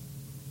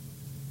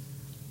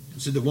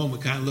 And so the woman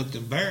kind of looked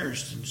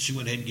embarrassed, and she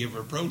went ahead and gave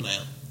her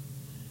pronoun.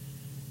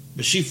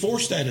 But she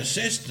forced that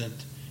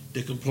assistant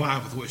to comply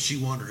with what she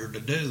wanted her to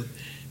do,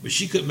 but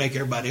she couldn't make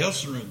everybody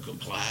else in the room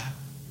comply.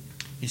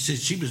 He said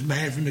she was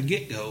mad from the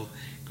get-go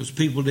because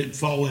people didn't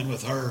fall in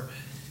with her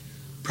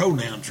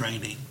pronoun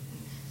training.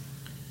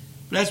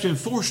 But that's been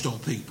forced on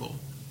people.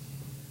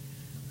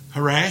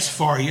 Harass,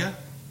 FARIA.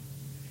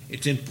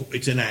 It's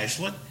in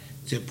Ashland.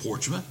 It's in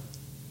Portsmouth.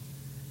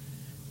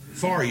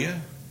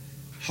 FARIA,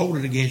 hold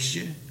it against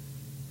you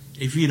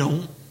if you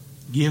don't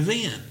give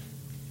in.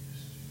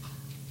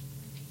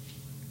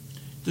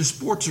 The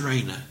sports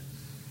arena,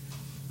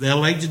 the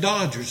LA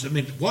Dodgers. I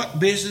mean, what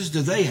business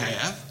do they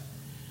have?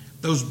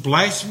 Those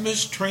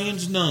blasphemous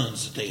trans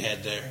nuns that they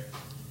had there.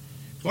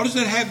 What does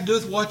that have to do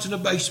with watching a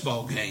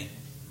baseball game?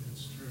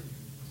 That's true.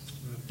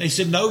 They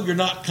said, "No, you're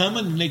not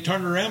coming." And they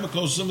turned around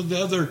because some of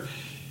the other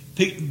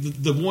people,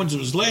 the ones that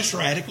was less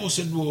radical,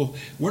 said, "Well,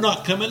 we're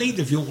not coming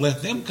either if you won't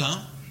let them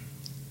come."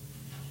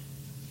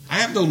 I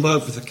have no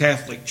love for the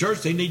Catholic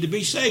Church. They need to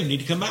be saved. They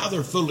need to come out of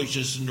their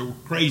foolishness and their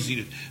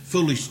crazy,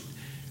 foolish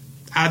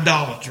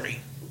idolatry.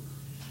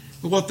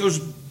 But what those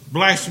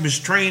blasphemous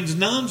trans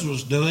nuns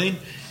was doing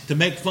to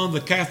make fun of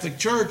the Catholic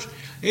Church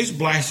is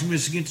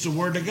blasphemous against the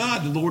Word of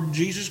God, the Lord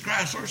Jesus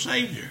Christ, our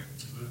Savior.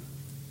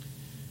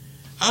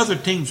 Other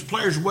teams,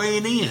 players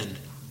weighing in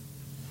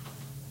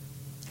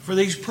for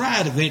these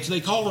pride events.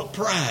 They call it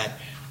pride.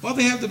 What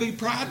do they have to be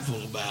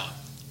prideful about?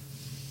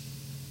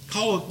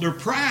 Call it their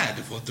pride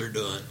of what they're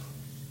doing.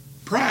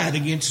 Pride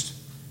against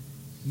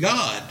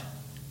God.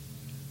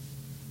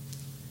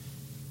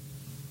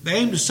 They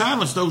aim to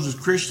silence those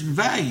with Christian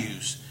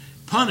values,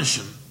 punish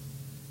them,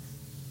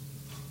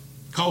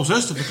 cause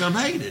us to become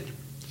hated.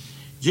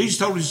 Jesus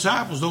told his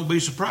disciples, don't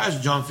be surprised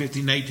in John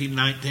 15, 18,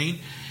 19.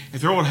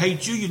 If the world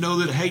hates you, you know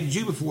that it hated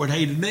you before it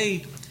hated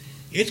me.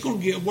 It's going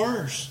to get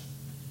worse.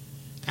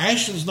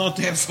 Ashland's not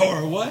that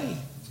far away.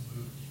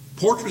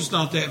 Portland's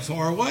not that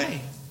far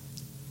away.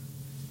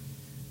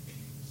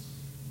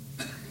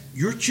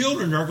 Your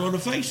children are going to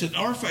face it,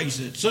 are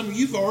facing it. Some of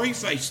you have already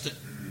faced it.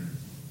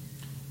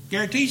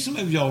 Guarantee some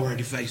of you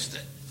already faced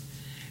it.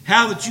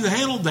 How that you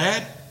handled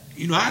that,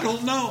 I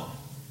don't know.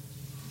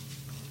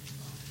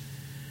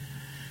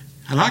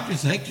 I like to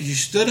think that you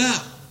stood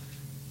up.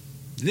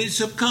 You didn't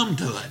succumb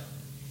to it.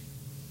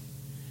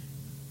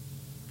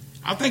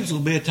 I think there's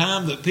going to be a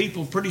time that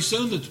pretty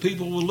soon that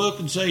people will look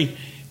and say,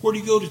 where do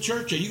you go to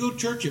church at? You go to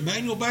church at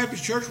Emmanuel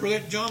Baptist Church where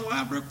that John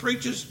Liebrook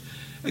preaches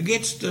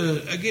against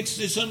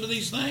some of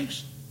these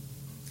things?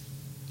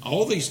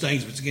 All these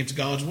things, but it's against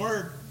God's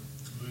Word.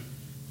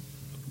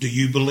 Do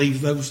you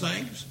believe those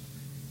things?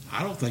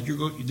 I don't think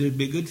it'd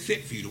be a good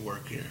fit for you to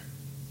work here.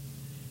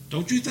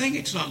 Don't you think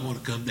it's not going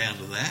to come down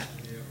to that?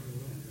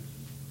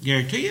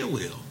 Guarantee it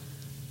will.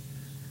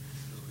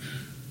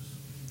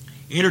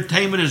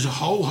 Entertainment as a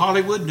whole,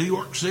 Hollywood, New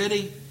York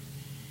City,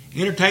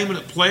 entertainment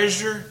at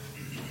pleasure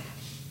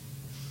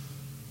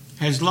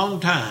has long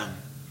time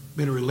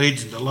been a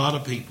religion to a lot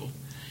of people.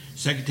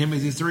 2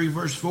 Timothy 3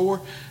 verse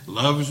 4,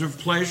 lovers of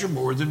pleasure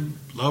more than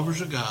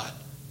lovers of God.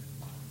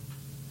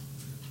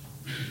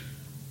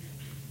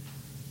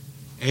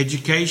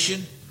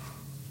 Education.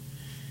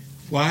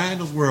 Why in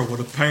the world would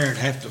a parent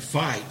have to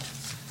fight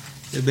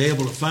to be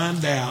able to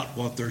find out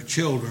what their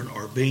children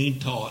are being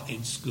taught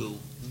in school?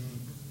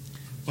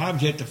 Why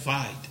would you have to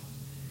fight?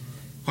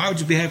 Why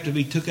would you have to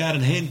be took out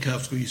in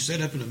handcuffs when you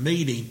set up in a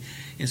meeting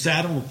and say,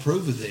 I don't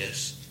approve of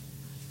this?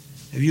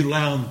 Have you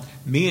allowed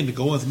men to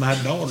go with my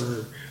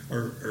daughter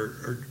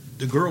or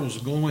the girls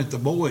going with the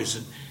boys?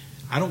 And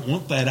I don't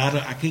want that.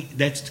 I can't.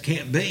 That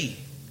can't be.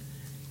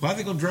 Why are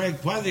they going to drag?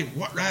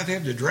 What right they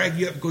have to drag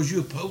you up because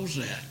you oppose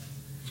that?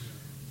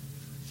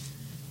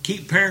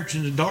 Keep parents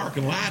in the dark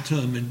and lie to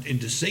them and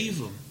deceive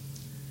them,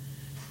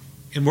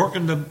 and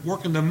working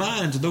the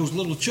minds of those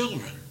little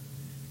children.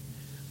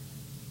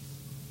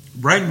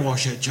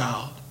 Brainwash that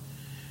child,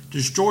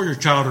 destroy your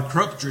child, or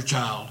corrupt your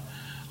child.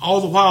 All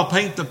the while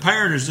paint the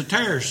parent as the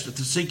terrorist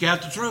to seek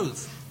out the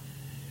truth.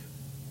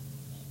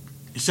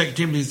 In 2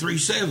 Timothy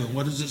 3:7,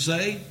 what does it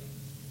say?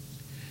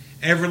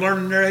 Ever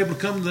learning they're able to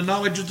come to the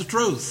knowledge of the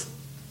truth.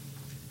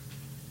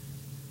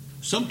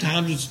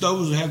 Sometimes it's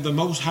those who have the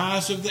most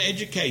highest of the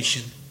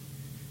education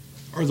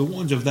are the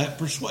ones of that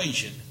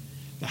persuasion.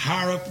 The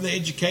higher up the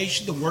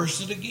education, the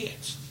worse it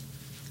gets.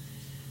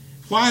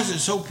 Why is it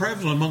so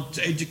prevalent amongst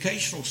the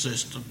educational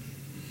system?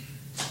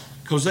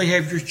 Because they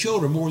have your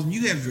children more than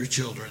you have your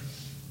children.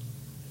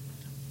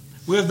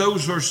 We have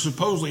those who are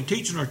supposedly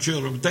teaching our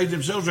children, but they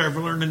themselves are ever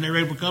learning they're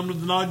able to come to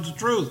the knowledge of the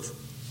truth.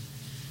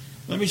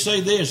 Let me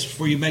say this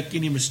before you make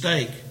any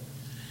mistake.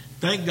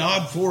 Thank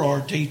God for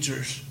our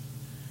teachers.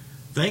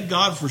 Thank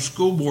God for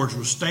school boards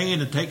who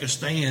stand and take a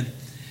stand.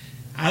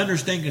 I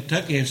understand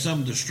Kentucky has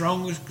some of the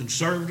strongest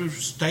conservative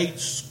state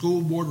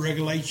school board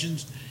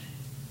regulations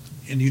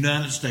in the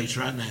United States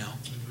right now.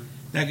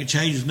 That could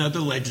change with another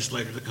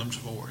legislator that comes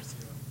forth.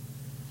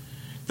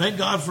 Thank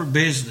God for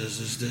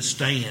businesses that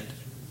stand.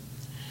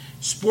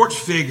 Sports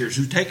figures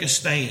who take a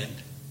stand.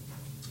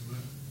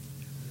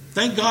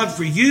 Thank God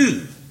for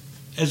you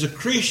as a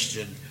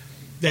Christian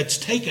that's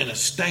taken a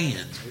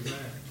stand.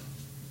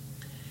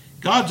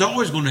 God's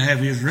always going to have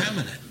his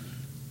remnant.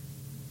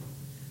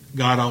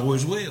 God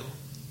always will.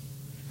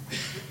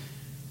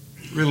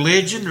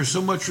 Religion, there's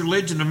so much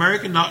religion in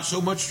America, not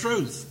so much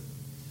truth.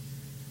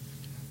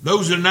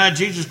 Those who deny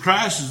Jesus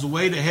Christ as the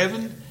way to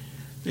heaven,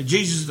 that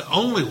Jesus is the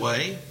only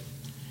way.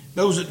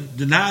 Those that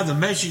deny the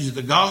message of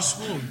the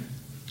gospel,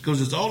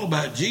 because it's all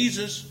about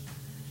Jesus.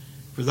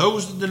 For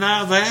those that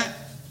deny that,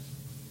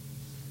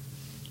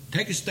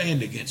 take a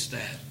stand against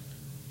that.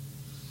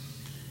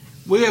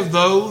 We have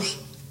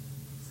those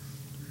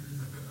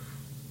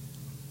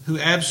who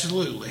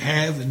absolutely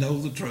have and know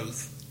the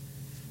truth.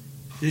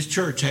 This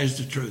church has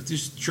the truth.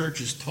 This church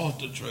is taught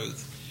the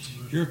truth.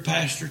 Your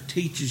pastor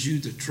teaches you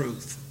the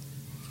truth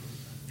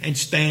and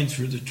stands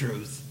for the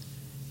truth.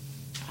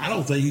 I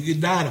don't think you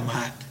could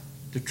dynamite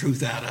the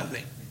truth out of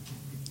him.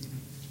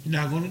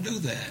 You're not going to do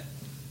that.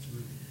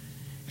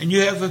 And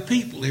you have a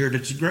people here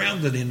that's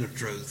grounded in the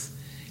truth.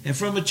 And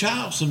from a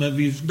child, some of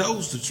you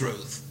knows the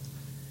truth.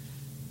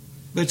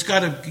 But it's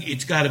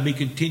got to be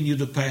continued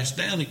to pass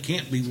down. It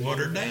can't be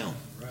watered down.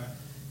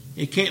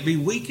 It can't be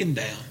weakened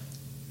down.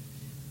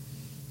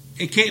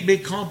 It can't be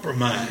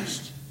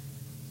compromised.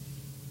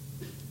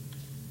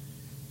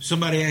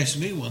 Somebody asked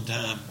me one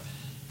time,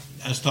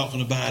 I was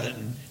talking about it,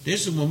 and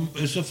it's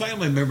a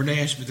family member, and they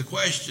asked me the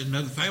question,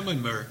 another family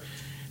member.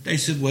 They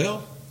said,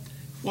 well,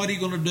 what are you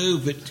going to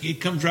do if it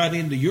comes right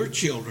into your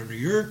children or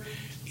your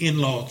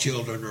in-law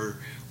children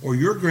or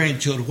your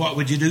grandchildren? What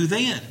would you do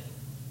then?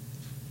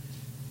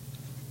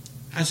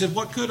 I said,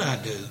 what could I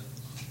do?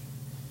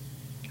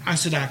 I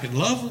said, I can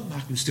love them, I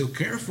can still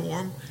care for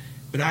them,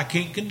 but I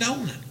can't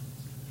condone it.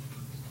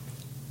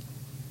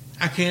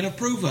 I can't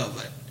approve of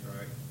it.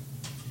 Right.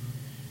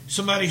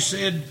 Somebody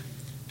said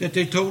that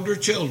they told their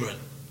children,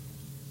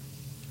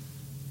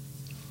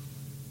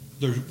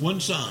 there's one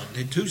son, they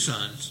had two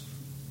sons.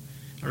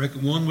 I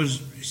reckon one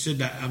said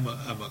that I'm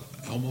a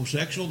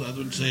homosexual. The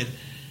other one said,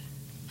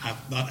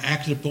 I've not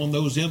acted upon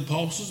those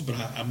impulses, but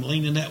I'm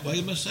leaning that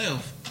way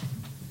myself.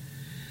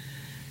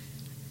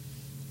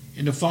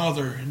 And the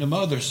father and the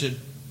mother said,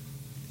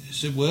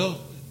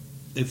 well,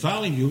 they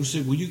finally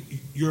said, well,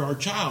 you're our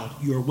child.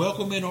 You're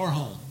welcome in our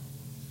home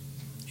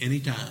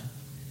anytime.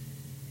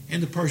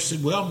 And the person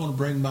said, well, I'm going to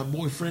bring my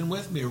boyfriend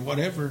with me or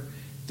whatever.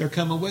 They're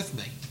coming with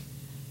me.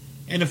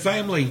 And the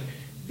family,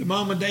 the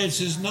mom and dad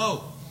says,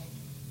 no,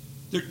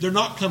 they're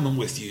not coming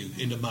with you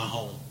into my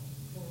home.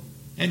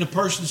 And the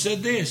person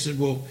said this, said,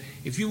 well,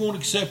 if you won't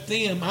accept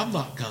them, I'm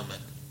not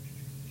coming.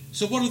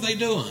 So what are they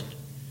doing?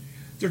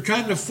 They're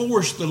trying to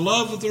force the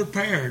love of their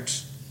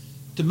parents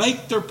to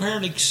make their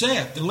parent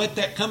accept and let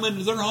that come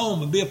into their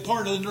home and be a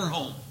part of their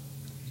home.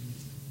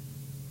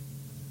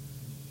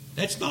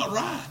 That's not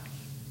right.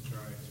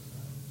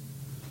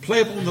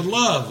 Play upon the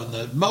love and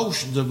the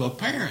emotions of a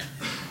parent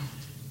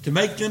to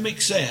make them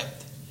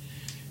accept.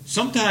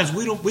 Sometimes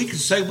we can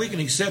say we can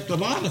accept a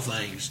lot of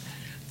things.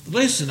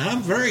 Listen,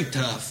 I'm very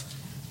tough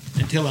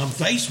until I'm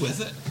faced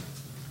with it.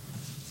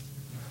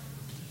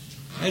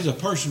 There's a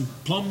person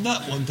plumb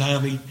nut one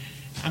time.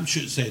 I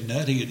shouldn't say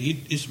nut.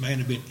 This man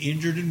had been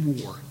injured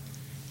in war.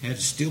 Had a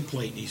steel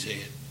plate in his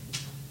head.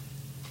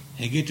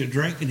 He get to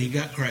drink and he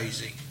got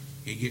crazy.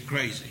 He'd get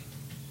crazy.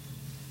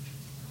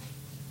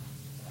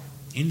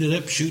 Ended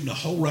up shooting a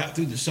hole right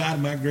through the side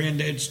of my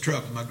granddad's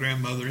truck, and my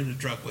grandmother in the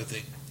truck with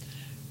him.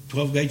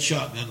 12-gauge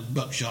shotgun,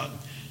 buckshot,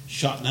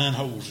 shot 9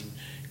 holes, and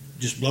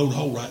just blowed a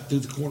hole right through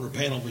the corner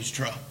panel of his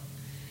truck.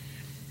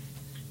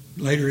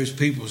 Later, his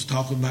people was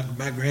talking about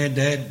my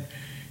granddad.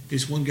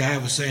 This one guy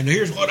was saying,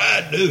 "Here's what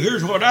I'd do.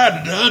 Here's what I'd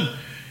have done."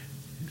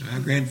 My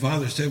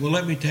grandfather said, "Well,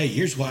 let me tell you.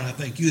 Here's what I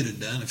think you'd have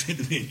done if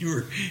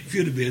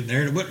you'd have been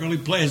there." And it wasn't really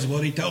pleasant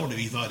what he told him.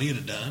 He thought he'd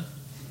have done.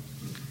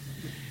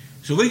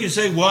 So we can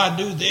say, "Well, I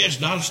do this,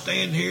 and I'll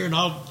stand here, and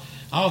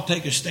I'll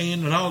take a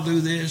stand, and I'll do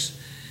this."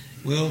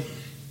 Well,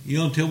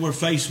 until we're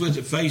faced with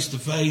it face to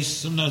face,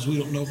 sometimes we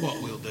don't know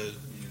what we'll do.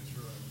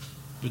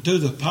 But through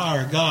the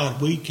power of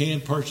God, we can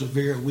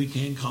persevere, we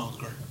can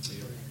conquer.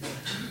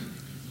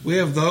 We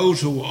have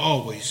those who will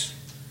always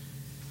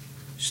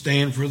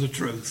stand for the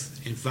truth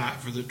and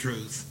fight for the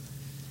truth,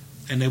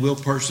 and they will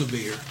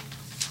persevere.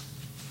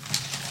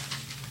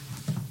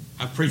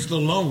 I preach a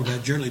little longer than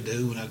I generally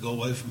do when I go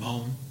away from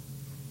home.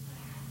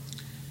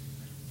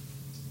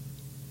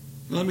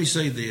 Let me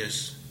say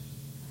this.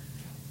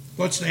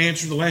 What's the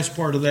answer? The last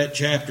part of that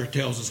chapter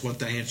tells us what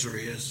the answer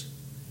is.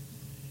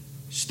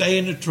 Stay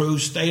in the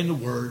truth, stay in the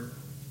Word.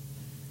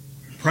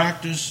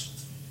 Practice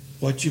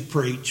what you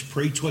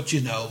preach what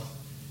you know.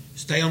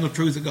 Stay on the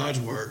truth of God's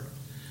Word.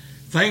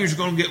 Things are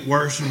going to get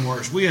worse and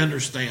worse. We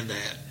understand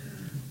that.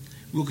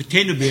 We'll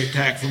continue to be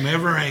attacked from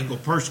every angle,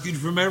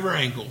 persecuted from every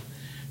angle,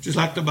 just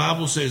like the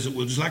Bible says it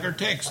will, just like our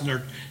text and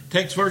our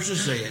text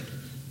verses said.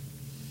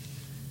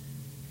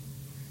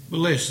 But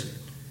listen,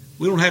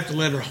 we don't have to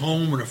let our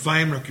home or our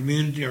family, our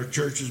community, our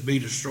churches be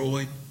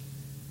destroyed.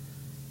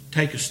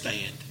 Take a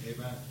stand.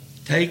 Amen.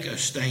 Take a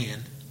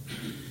stand.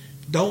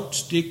 Don't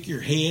stick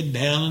your head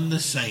down in the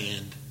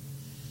sand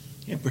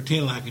and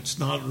pretend like it's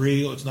not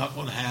real, it's not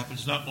going to happen,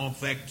 it's not going to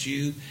affect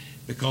you,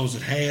 because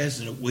it has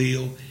and it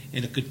will,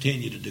 and it'll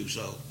continue to do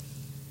so.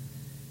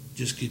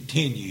 Just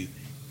continue.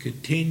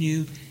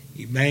 Continue,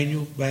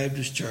 Emmanuel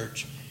Baptist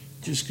Church.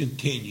 Just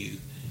continue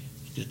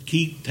to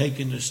keep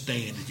taking the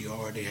stand that you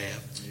already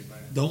have.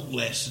 Amen. Don't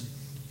lessen.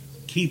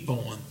 Keep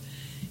on.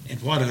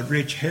 And what a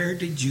rich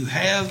heritage you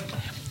have,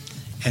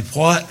 and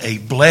what a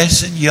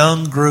blessed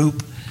young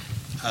group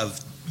of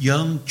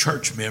young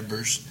church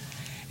members.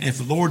 And if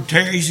the Lord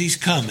tarries, He's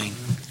coming.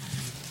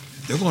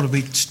 They're going to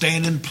be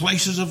standing in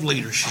places of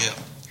leadership.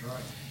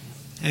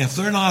 And if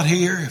they're not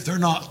here, if they're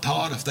not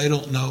taught, if they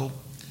don't know,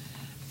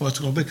 what's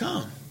going to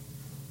become?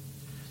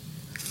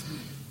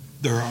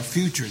 They're our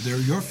future. They're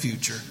your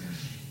future.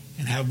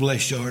 And how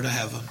blessed you are to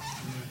have them.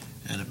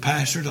 And a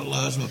pastor that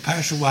loves them, a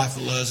pastor wife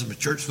that loves them, a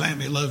church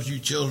family that loves you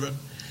children.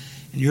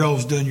 And you're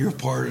always doing your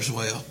part as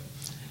well.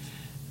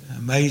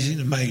 Amazing,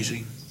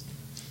 amazing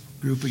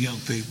group of young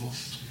people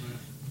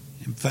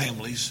and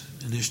families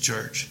in this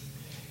church.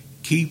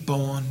 Keep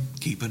on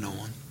keeping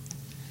on.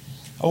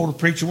 I told a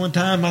preacher one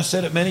time, I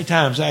said it many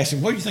times, I asked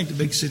him, what do you think the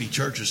big city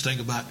churches think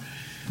about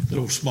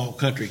little small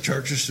country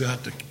churches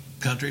throughout the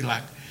country,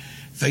 like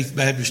Faith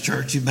Baptist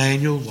Church,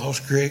 Emmanuel,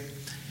 Lost Creek?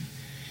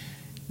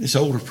 This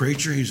older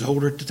preacher, he's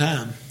older at the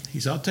time, he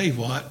said, I'll tell you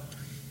what,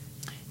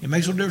 it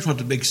makes no difference what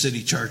the big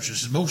city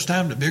churches. Most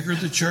time, the bigger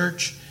the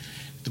church,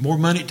 the more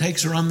money it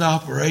takes to run the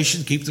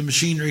operation, keep the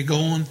machinery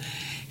going.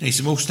 And he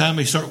said most time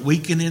they start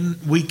weakening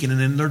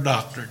in their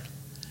doctrine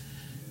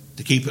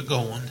to keep it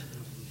going.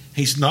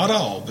 He said not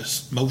all,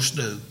 but most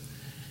do.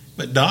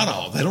 But not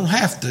all. They don't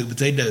have to, but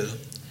they do.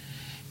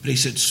 But he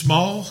said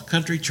small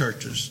country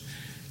churches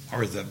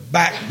are the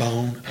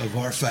backbone of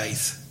our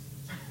faith.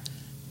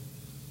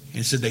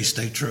 And said they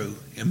stay true.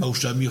 And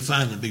most of them you'll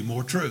find them to be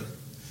more true.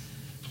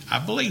 I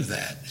believe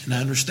that, and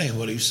I understand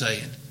what he's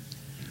saying.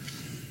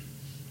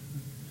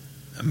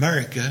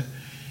 America,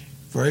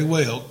 very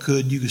well,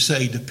 you could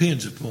say,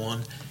 depends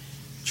upon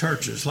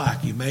churches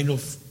like Emmanuel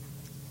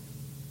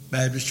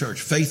Baptist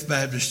Church, Faith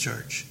Baptist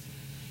Church,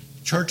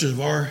 churches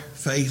of our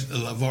faith,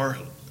 of our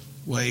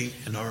way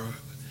and our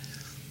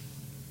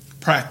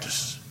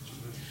practice.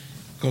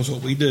 Because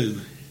what we do,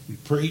 we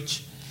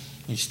preach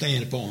and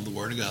stand upon the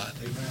Word of God.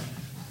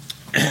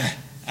 Amen.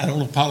 I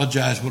don't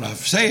apologize for what I've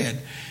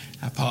said.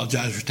 I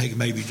apologize for taking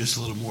maybe just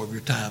a little more of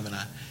your time than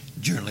I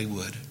generally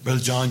would.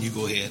 Brother John, you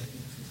go ahead.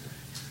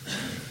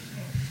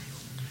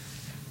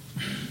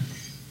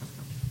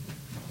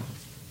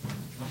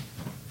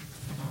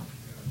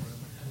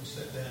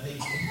 Sit down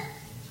easy.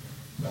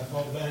 If I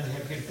fall down, you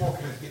have to get a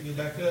forklift to get me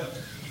back up.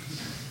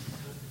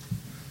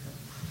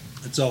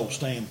 Let's all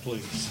stand,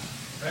 please.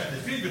 I had the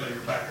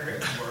defibrillator back there.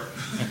 It work.